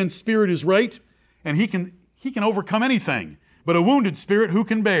when a man's spirit is right, and he can overcome anything. But a wounded spirit, who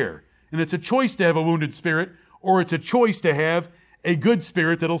can bear? And it's a choice to have a wounded spirit, or it's a choice to have a good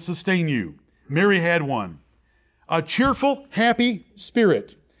spirit that'll sustain you. Mary had one. A cheerful, happy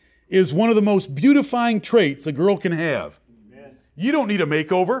spirit is one of the most beautifying traits a girl can have. Amen. You don't need a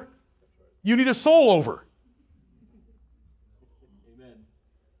makeover. You need a soul over. Amen.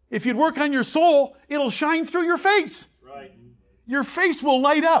 If you'd work on your soul, it'll shine through your face. Right. Your face will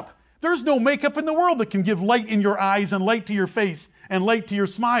light up. There's no makeup in the world that can give light in your eyes and light to your face and light to your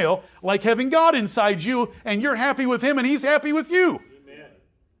smile like having God inside you, and you're happy with Him and He's happy with you. Amen.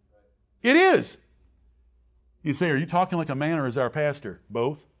 It is. You say, are you talking like a man or as our pastor?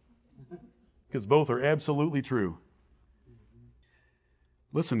 Both. Because both are absolutely true.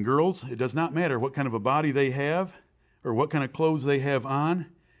 Listen, girls, it does not matter what kind of a body they have or what kind of clothes they have on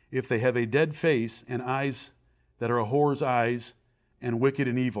if they have a dead face and eyes that are a whore's eyes and wicked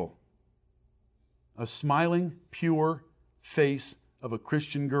and evil. A smiling, pure face of a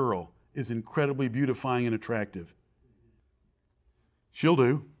Christian girl is incredibly beautifying and attractive. She'll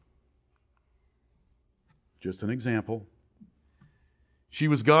do. Just an example. She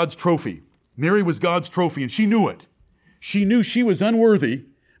was God's trophy. Mary was God's trophy, and she knew it. She knew she was unworthy,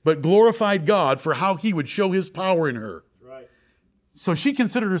 but glorified God for how He would show His power in her. Right. So she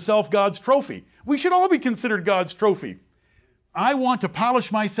considered herself God's trophy. We should all be considered God's trophy. I want to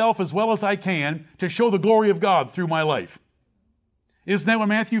polish myself as well as I can to show the glory of God through my life. Isn't that what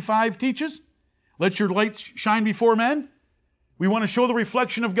Matthew 5 teaches? Let your light shine before men. We want to show the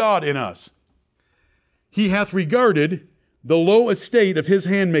reflection of God in us. He hath regarded the low estate of His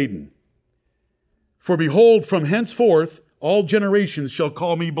handmaiden. For behold, from henceforth all generations shall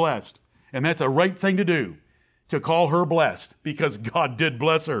call me blessed. And that's a right thing to do, to call her blessed, because God did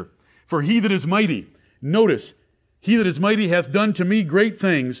bless her. For He that is mighty, notice, He that is mighty hath done to me great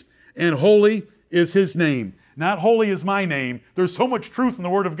things, and holy is His name. Not holy is my name. There's so much truth in the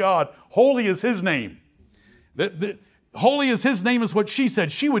Word of God. Holy is His name. Holy is His name is what she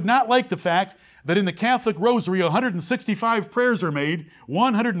said. She would not like the fact that in the Catholic Rosary, 165 prayers are made,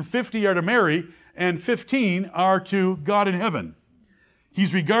 150 are to Mary, and 15 are to God in heaven.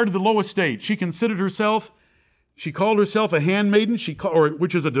 He's regarded the low estate. She called herself a handmaiden,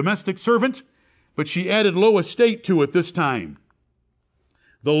 which is a domestic servant, but she added low estate to it this time.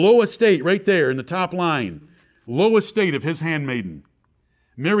 The low estate right there in the top line, low estate of His handmaiden.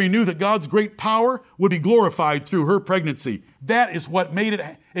 Mary knew that God's great power would be glorified through her pregnancy. That is what made it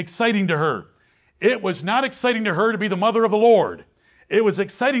exciting to her. It was not exciting to her to be the mother of the Lord. It was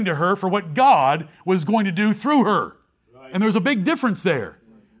exciting to her for what God was going to do through her. Right. And there's a big difference there.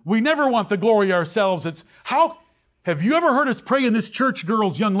 We never want the glory ourselves. Have you ever heard us pray in this church,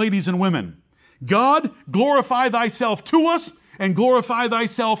 girls, young ladies, and women? God, glorify Thyself to us and glorify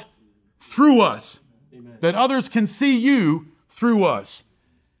Thyself through us. Amen. That others can see You through us.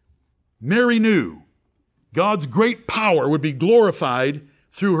 Mary knew God's great power would be glorified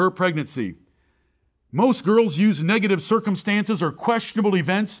through her pregnancy. Most girls use negative circumstances or questionable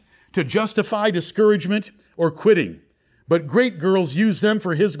events to justify discouragement or quitting, but great girls use them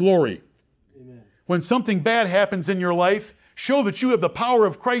for His glory. Amen. When something bad happens in your life, show that you have the power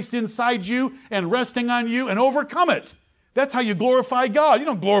of Christ inside you and resting on you and overcome it. That's how you glorify God. You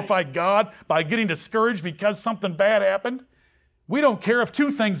don't glorify God by getting discouraged because something bad happened. We don't care if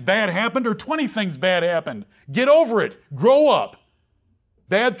 2 things bad happened or 20 things bad happened. Get over it. Grow up.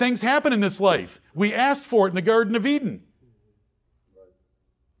 Bad things happen in this life. We asked for it in the Garden of Eden.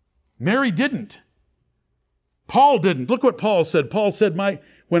 Mary didn't. Paul didn't. Look what Paul said. Paul said,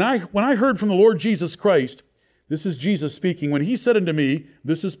 when I heard from the Lord Jesus Christ, this is Jesus speaking, when he said unto me,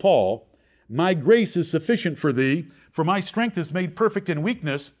 this is Paul, my grace is sufficient for thee, for my strength is made perfect in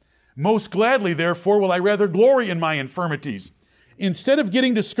weakness. Most gladly, therefore, will I rather glory in my infirmities. Instead of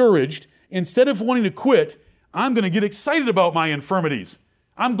getting discouraged, instead of wanting to quit, I'm going to get excited about my infirmities.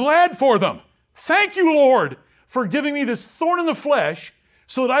 I'm glad for them. Thank you, Lord, for giving me this thorn in the flesh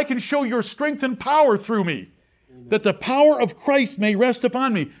so that I can show your strength and power through me, that the power of Christ may rest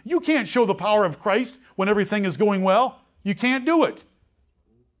upon me. You can't show the power of Christ when everything is going well. You can't do it.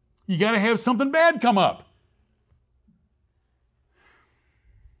 You got to have something bad come up.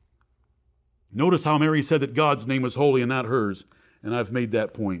 Notice how Mary said that God's name was holy and not hers, and I've made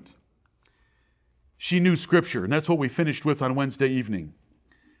that point. She knew Scripture, and that's what we finished with on Wednesday evening.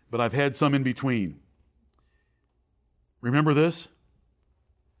 But I've had some in between. Remember this?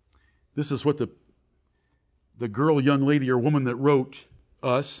 This is what the girl, young lady, or woman that wrote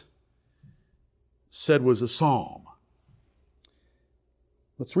us said was a psalm.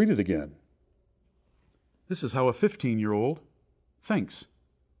 Let's read it again. This is how a 15-year-old thinks,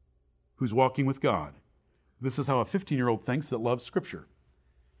 who's walking with God. This is how a 15-year-old thinks that loves Scripture.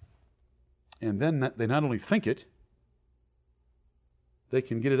 And then they not only think it, they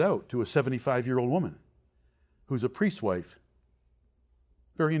can get it out to a 75-year-old woman who's a priest's wife.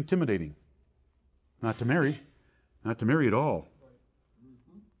 Very intimidating. Not to marry at all.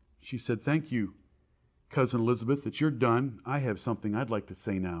 She said, thank you, Cousin Elizabeth, that you're done. I have something I'd like to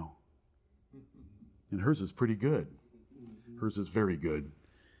say now. And hers is pretty good. Hers is very good.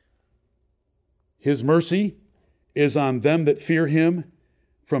 His mercy is on them that fear him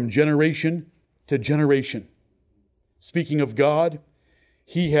from generation to generation. Speaking of God,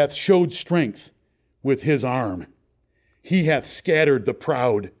 he hath showed strength with his arm. He hath scattered the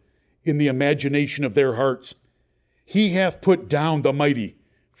proud in the imagination of their hearts. He hath put down the mighty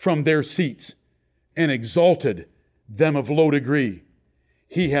from their seats and exalted them of low degree.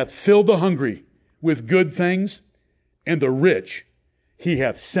 He hath filled the hungry with good things, and the rich he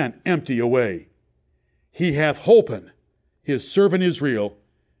hath sent empty away. He hath holpen his servant Israel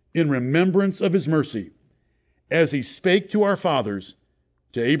in remembrance of his mercy, as he spake to our fathers,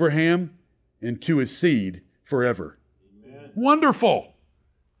 to Abraham, and to his seed forever. Amen. Wonderful.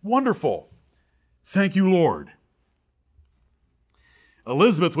 Wonderful. Thank you, Lord.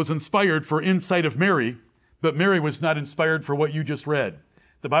 Elizabeth was inspired for insight of Mary, but Mary was not inspired for what you just read.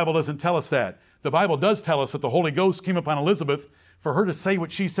 The Bible doesn't tell us that. The Bible does tell us that the Holy Ghost came upon Elizabeth for her to say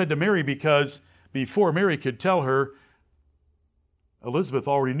what she said to Mary, because before Mary could tell her, Elizabeth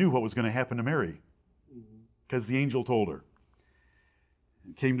already knew what was going to happen to Mary, because the angel told her.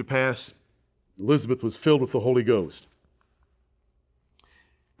 It came to pass, Elizabeth was filled with the Holy Ghost.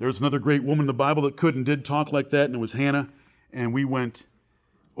 There's another great woman in the Bible that could and did talk like that, and it was Hannah, and we went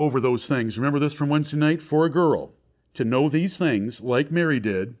over those things. Remember this from Wednesday night? For a girl to know these things like Mary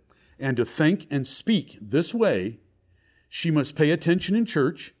did, and to think and speak this way, she must pay attention in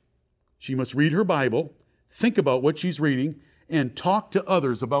church, she must read her Bible, think about what she's reading, and talk to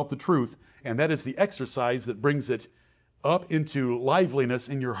others about the truth. And that is the exercise that brings it up into liveliness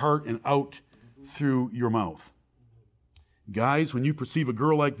in your heart and out through your mouth. Guys, when you perceive a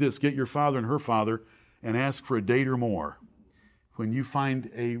girl like this, get your father and her father and ask for a date or more. When you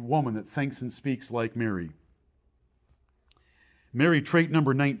find a woman that thinks and speaks like Mary. Mary, trait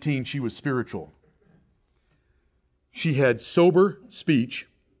number 19, she was spiritual. She had sober speech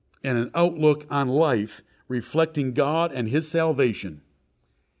and an outlook on life reflecting God and his salvation.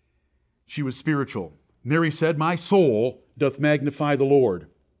 She was spiritual. Mary said, my soul doth magnify the Lord.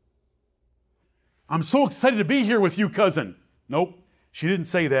 I'm so excited to be here with you, cousin. Nope, she didn't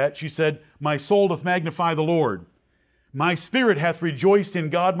say that. She said, my soul doth magnify the Lord. My spirit hath rejoiced in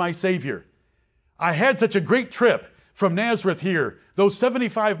God my Savior. I had such a great trip from Nazareth here. Those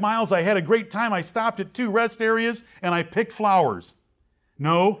 75 miles, I had a great time. I stopped at 2 rest areas and I picked flowers.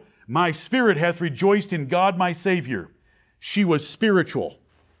 No, my spirit hath rejoiced in God my Savior. She was spiritual.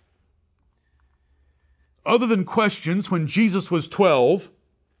 Other than questions when Jesus was 12,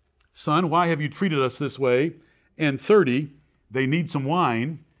 son, why have you treated us this way? And 30, they need some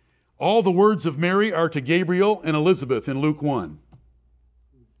wine. All the words of Mary are to Gabriel and Elizabeth in Luke 1.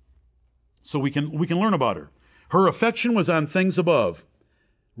 So we can learn about her. Her affection was on things above,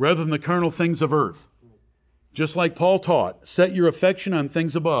 rather than the carnal things of earth. Just like Paul taught, set your affection on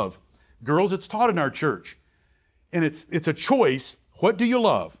things above. Girls, it's taught in our church. And it's a choice. What do you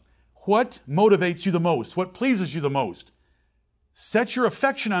love? What motivates you the most? What pleases you the most? Set your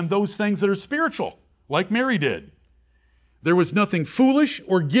affection on those things that are spiritual, like Mary did. There was nothing foolish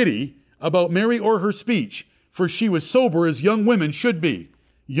or giddy about Mary or her speech, for she was sober as young women should be.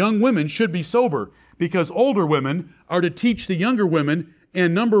 Young women should be sober because older women are to teach the younger women,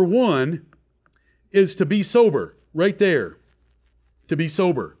 and number one is to be sober, right there. To be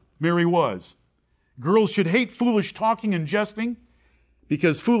sober. Mary was. Girls should hate foolish talking and jesting,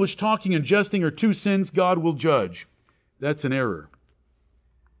 because foolish talking and jesting are two sins God will judge. That's an error.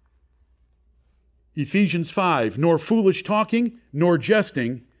 Ephesians 5, nor foolish talking, nor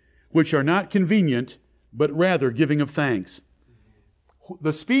jesting, which are not convenient, but rather giving of thanks.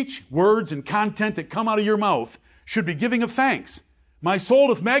 The speech, words, and content that come out of your mouth should be giving of thanks. My soul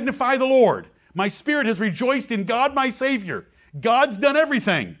doth magnify the Lord. My spirit has rejoiced in God my Savior. God's done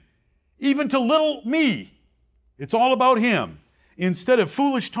everything, even to little me. It's all about Him. Instead of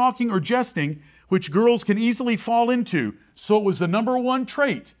foolish talking or jesting, which girls can easily fall into. So it was the number one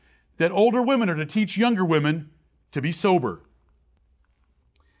trait that older women are to teach younger women to be sober.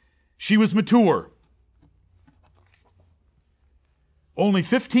 She was mature. Only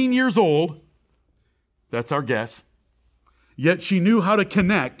 15 years old, that's our guess, yet she knew how to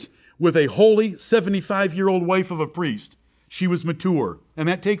connect with a holy 75-year-old wife of a priest. She was mature, and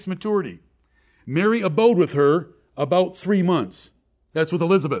that takes maturity. Mary abode with her about 3 months. That's with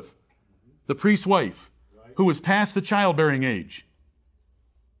Elizabeth, the priest's wife, who was past the childbearing age.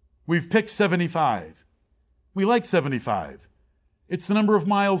 We've picked 75. We like 75. It's the number of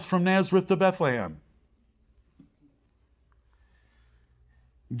miles from Nazareth to Bethlehem.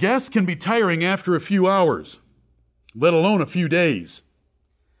 Guests can be tiring after a few hours, let alone a few days.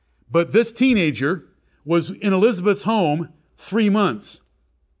 But this teenager was in Elizabeth's home 3 months.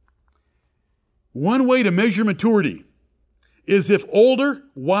 One way to measure maturity is if older,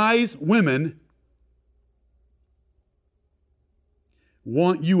 wise women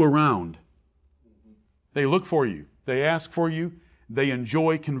want you around. They look for you. They ask for you. They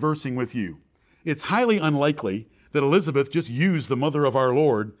enjoy conversing with you. It's highly unlikely that Elizabeth just used the mother of our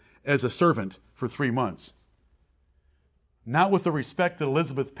Lord as a servant for 3 months. Not with the respect that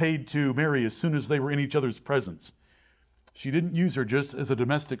Elizabeth paid to Mary as soon as they were in each other's presence. She didn't use her just as a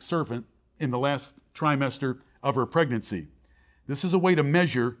domestic servant in the last trimester of her pregnancy. This is a way to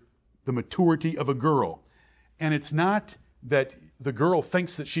measure the maturity of a girl. And it's not that the girl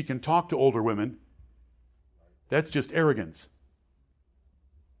thinks that she can talk to older women. That's just arrogance.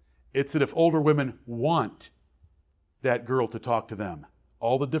 It's that if older women want that girl to talk to them,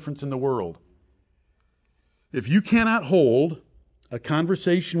 all the difference in the world. If you cannot hold a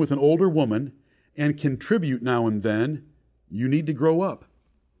conversation with an older woman and contribute now and then, you need to grow up.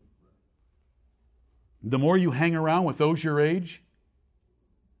 The more you hang around with those your age,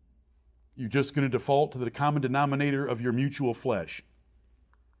 you're just going to default to the common denominator of your mutual flesh.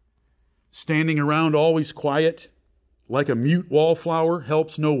 Standing around always quiet, like a mute wallflower,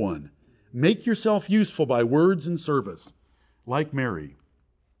 helps no one. Make yourself useful by words and service, like Mary.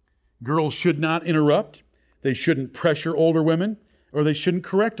 Girls should not interrupt. They shouldn't pressure older women, or they shouldn't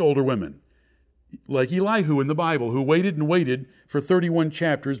correct older women. Like Elihu in the Bible, who waited and waited for 31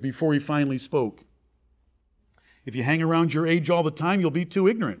 chapters before he finally spoke. If you hang around your age all the time, you'll be too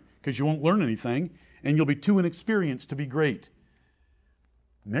ignorant because you won't learn anything, and you'll be too inexperienced to be great.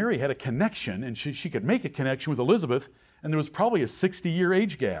 Mary had a connection, and she could make a connection with Elizabeth, and there was probably a 60-year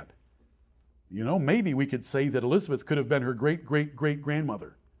age gap. You know, maybe we could say that Elizabeth could have been her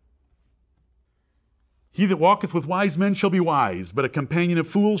great-great-great-grandmother. He that walketh with wise men shall be wise, but a companion of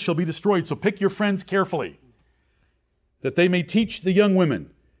fools shall be destroyed. So pick your friends carefully, that they may teach the young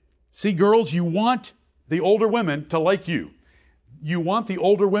women. See, girls, you want the older women to like you. You want the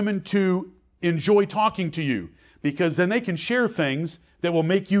older women to enjoy talking to you, because then they can share things that will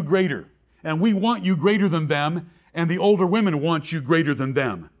make you greater. And we want you greater than them, and the older women want you greater than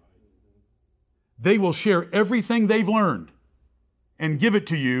them. They will share everything they've learned and give it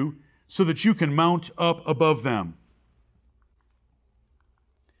to you so that you can mount up above them.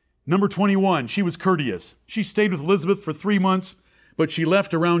 Number 21, she was courteous. She stayed with Elizabeth for 3 months, but she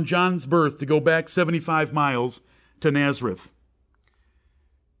left around John's birth to go back 75 miles to Nazareth.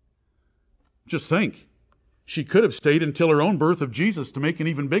 Just think, she could have stayed until her own birth of Jesus to make an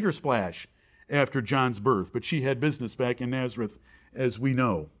even bigger splash after John's birth, but she had business back in Nazareth, as we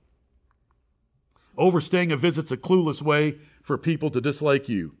know. Overstaying a visit's a clueless way for people to dislike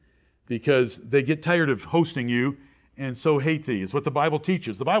you, because they get tired of hosting you and so hate thee, is what the Bible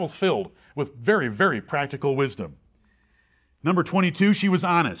teaches. The Bible's filled with very, very practical wisdom. Number 22, she was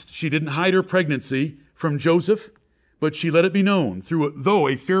honest. She didn't hide her pregnancy from Joseph, but she let it be known, though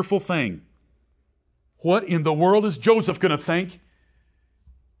a fearful thing. What in the world is Joseph going to think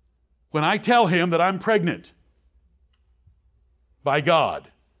when I tell him that I'm pregnant by God?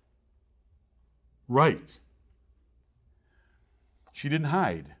 Right. She didn't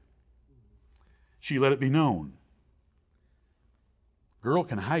hide. She let it be known. Girl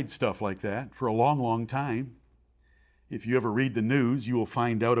can hide stuff like that for a long, long time. If you ever read the news, you will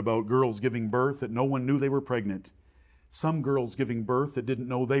find out about girls giving birth that no one knew they were pregnant. Some girls giving birth that didn't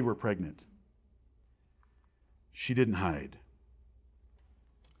know they were pregnant. She didn't hide.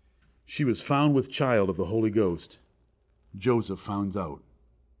 She was found with child of the Holy Ghost. Joseph found out.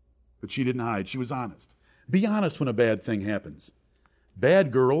 But she didn't hide. She was honest. Be honest when a bad thing happens.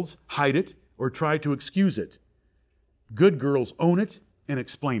 Bad girls hide it or try to excuse it. Good girls own it and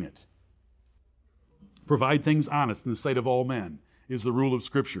explain it. Provide things honest in the sight of all men is the rule of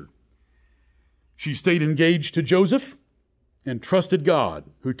Scripture. She stayed engaged to Joseph and trusted God,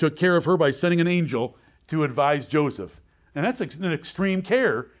 who took care of her by sending an angel to advise Joseph. And that's an extreme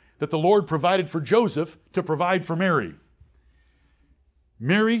care that the Lord provided for Joseph to provide for Mary.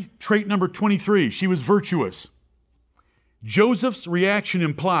 Mary, trait number 23, she was virtuous. Joseph's reaction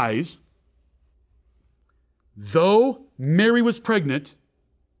implies, though Mary was pregnant,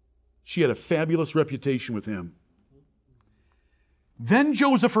 she had a fabulous reputation with him. Then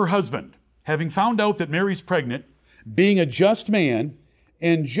Joseph, her husband, having found out that Mary's pregnant, being a just man,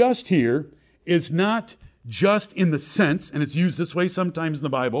 and just here is not just in the sense, and it's used this way sometimes in the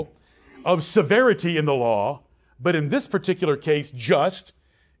Bible, of severity in the law, but in this particular case, just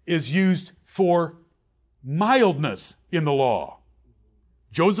is used for mildness in the law.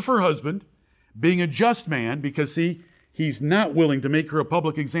 Joseph, her husband, being a just man, because he's not willing to make her a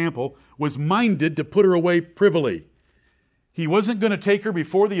public example, was minded to put her away privily. He wasn't going to take her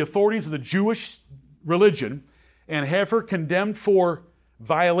before the authorities of the Jewish religion and have her condemned for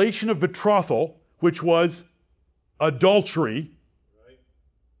violation of betrothal, which was adultery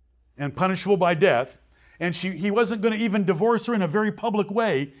and punishable by death. And he wasn't going to even divorce her in a very public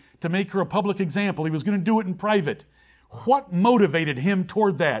way to make her a public example. He was going to do it in private. What motivated him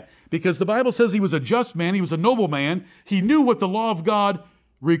toward that? Because the Bible says he was a just man, he was a noble man, he knew what the law of God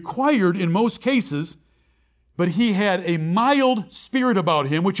required in most cases, but he had a mild spirit about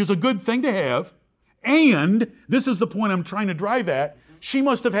him, which is a good thing to have. And, this is the point I'm trying to drive at, she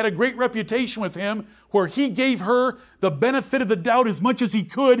must have had a great reputation with him where he gave her the benefit of the doubt as much as he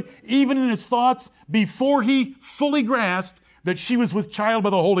could, even in his thoughts, before he fully grasped that she was with child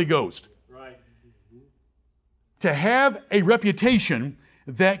by the Holy Ghost. Right. To have a reputation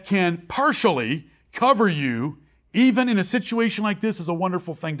that can partially cover you, even in a situation like this, is a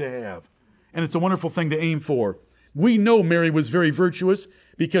wonderful thing to have. And it's a wonderful thing to aim for. We know Mary was very virtuous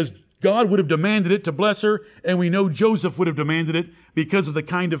because God would have demanded it to bless her, and we know Joseph would have demanded it because of the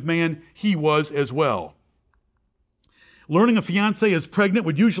kind of man he was as well. Learning a fiancée is pregnant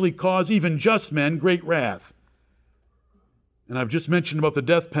would usually cause even just men great wrath. And I've just mentioned about the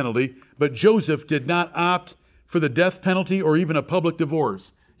death penalty, but Joseph did not opt for the death penalty or even a public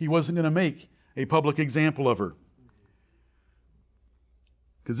divorce. He wasn't going to make a public example of her.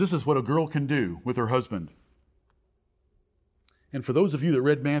 Because this is what a girl can do with her husband. And for those of you that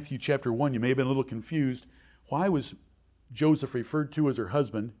read Matthew chapter 1, you may have been a little confused. Why was Joseph referred to as her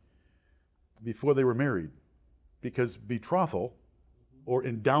husband before they were married? Because betrothal, or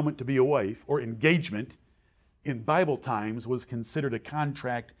endowment to be a wife, or engagement, in Bible times was considered a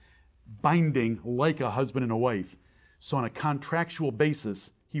contract binding like a husband and a wife. So on a contractual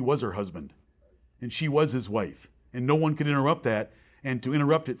basis, he was her husband, and she was his wife. And no one could interrupt that, and to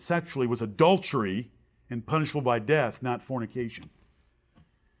interrupt it sexually was adultery, and punishable by death, not fornication.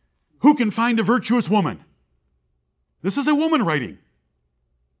 Who can find a virtuous woman? This is a woman writing.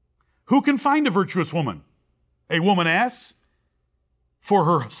 Who can find a virtuous woman? A woman asks. For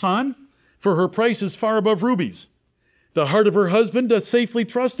her son, for her price is far above rubies. The heart of her husband doth safely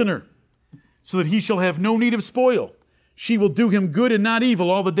trust in her, so that he shall have no need of spoil. She will do him good and not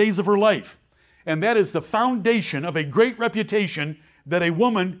evil all the days of her life. And that is the foundation of a great reputation that a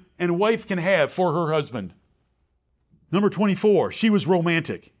woman and wife can have for her husband. Number 24, she was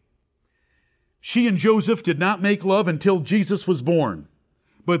romantic. She and Joseph did not make love until Jesus was born,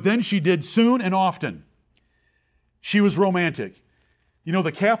 but then she did soon and often. She was romantic. You know,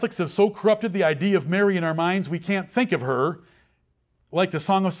 the Catholics have so corrupted the idea of Mary in our minds, we can't think of her like the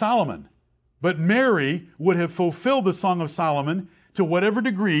Song of Solomon. But Mary would have fulfilled the Song of Solomon to whatever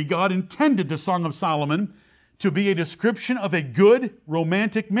degree God intended the Song of Solomon to be a description of a good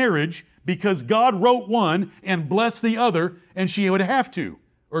romantic marriage, because God wrote one and blessed the other, and she would have to,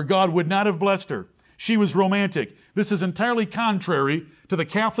 or God would not have blessed her. She was romantic. This is entirely contrary to the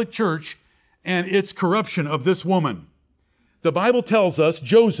Catholic Church and its corruption of this woman. The Bible tells us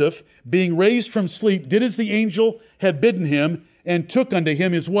Joseph, being raised from sleep, did as the angel had bidden him, and took unto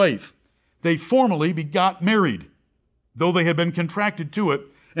him his wife. They formally got married, though they had been contracted to it.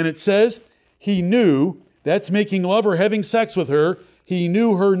 And it says, he knew, that's making love or having sex with her, he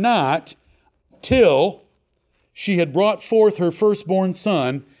knew her not till she had brought forth her firstborn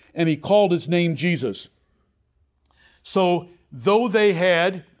son, and he called his name Jesus. So, though they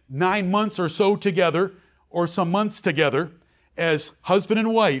had 9 months or so together, or some months together, as husband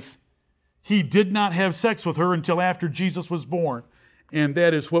and wife, he did not have sex with her until after Jesus was born. And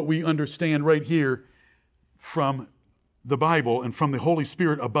that is what we understand right here from the Bible and from the Holy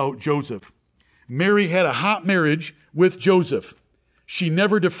Spirit about Joseph. Mary had a hot marriage with Joseph. She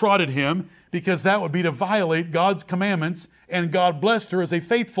never defrauded him, because that would be to violate God's commandments, and God blessed her as a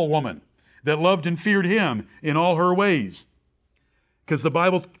faithful woman that loved and feared him in all her ways. Because the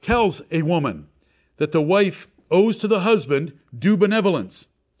Bible tells a woman that the wife owes to the husband due benevolence,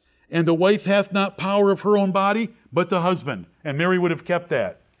 and the wife hath not power of her own body, but the husband. And Mary would have kept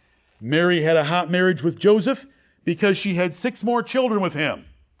that. Mary had a hot marriage with Joseph because she had 6 more children with him.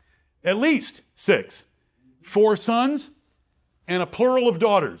 At least 6. 4 sons and a plural of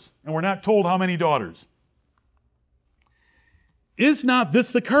daughters. And we're not told how many daughters. Is not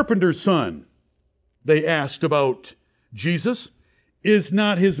this the carpenter's son? They asked about Jesus. Is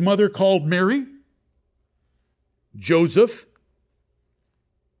not his mother called Mary? Joseph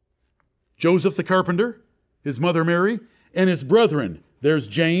the carpenter, his mother Mary, and his brethren. There's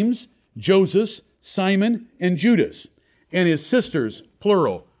James, Joseph, Simon, and Judas, and his sisters,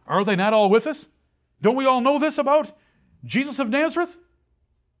 plural. Are they not all with us? Don't we all know this about Jesus of Nazareth?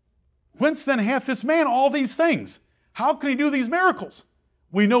 Whence then hath this man all these things? How can he do these miracles?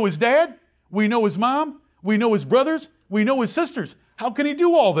 We know his dad, we know his mom, we know his brothers, we know his sisters. How can he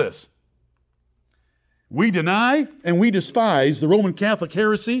do all this? We deny and we despise the Roman Catholic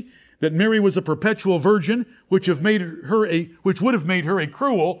heresy that Mary was a perpetual virgin, which would have made her a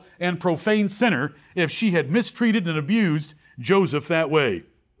cruel and profane sinner if she had mistreated and abused Joseph that way,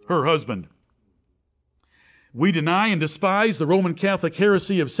 her husband. We deny and despise the Roman Catholic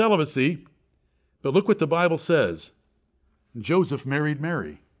heresy of celibacy, but look what the Bible says. Joseph married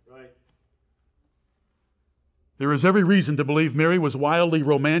Mary. Right. There is every reason to believe Mary was wildly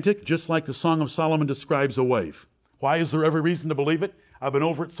romantic, just like the Song of Solomon describes a wife. Why is there every reason to believe it? I've been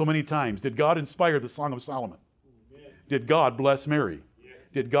over it so many times. Did God inspire the Song of Solomon? Amen. Did God bless Mary? Yes.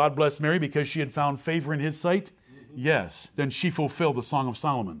 Did God bless Mary because she had found favor in his sight? Mm-hmm. Yes. Then she fulfilled the Song of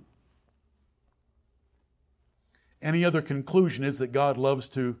Solomon. Any other conclusion is that God loves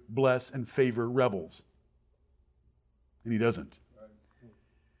to bless and favor rebels. And he doesn't.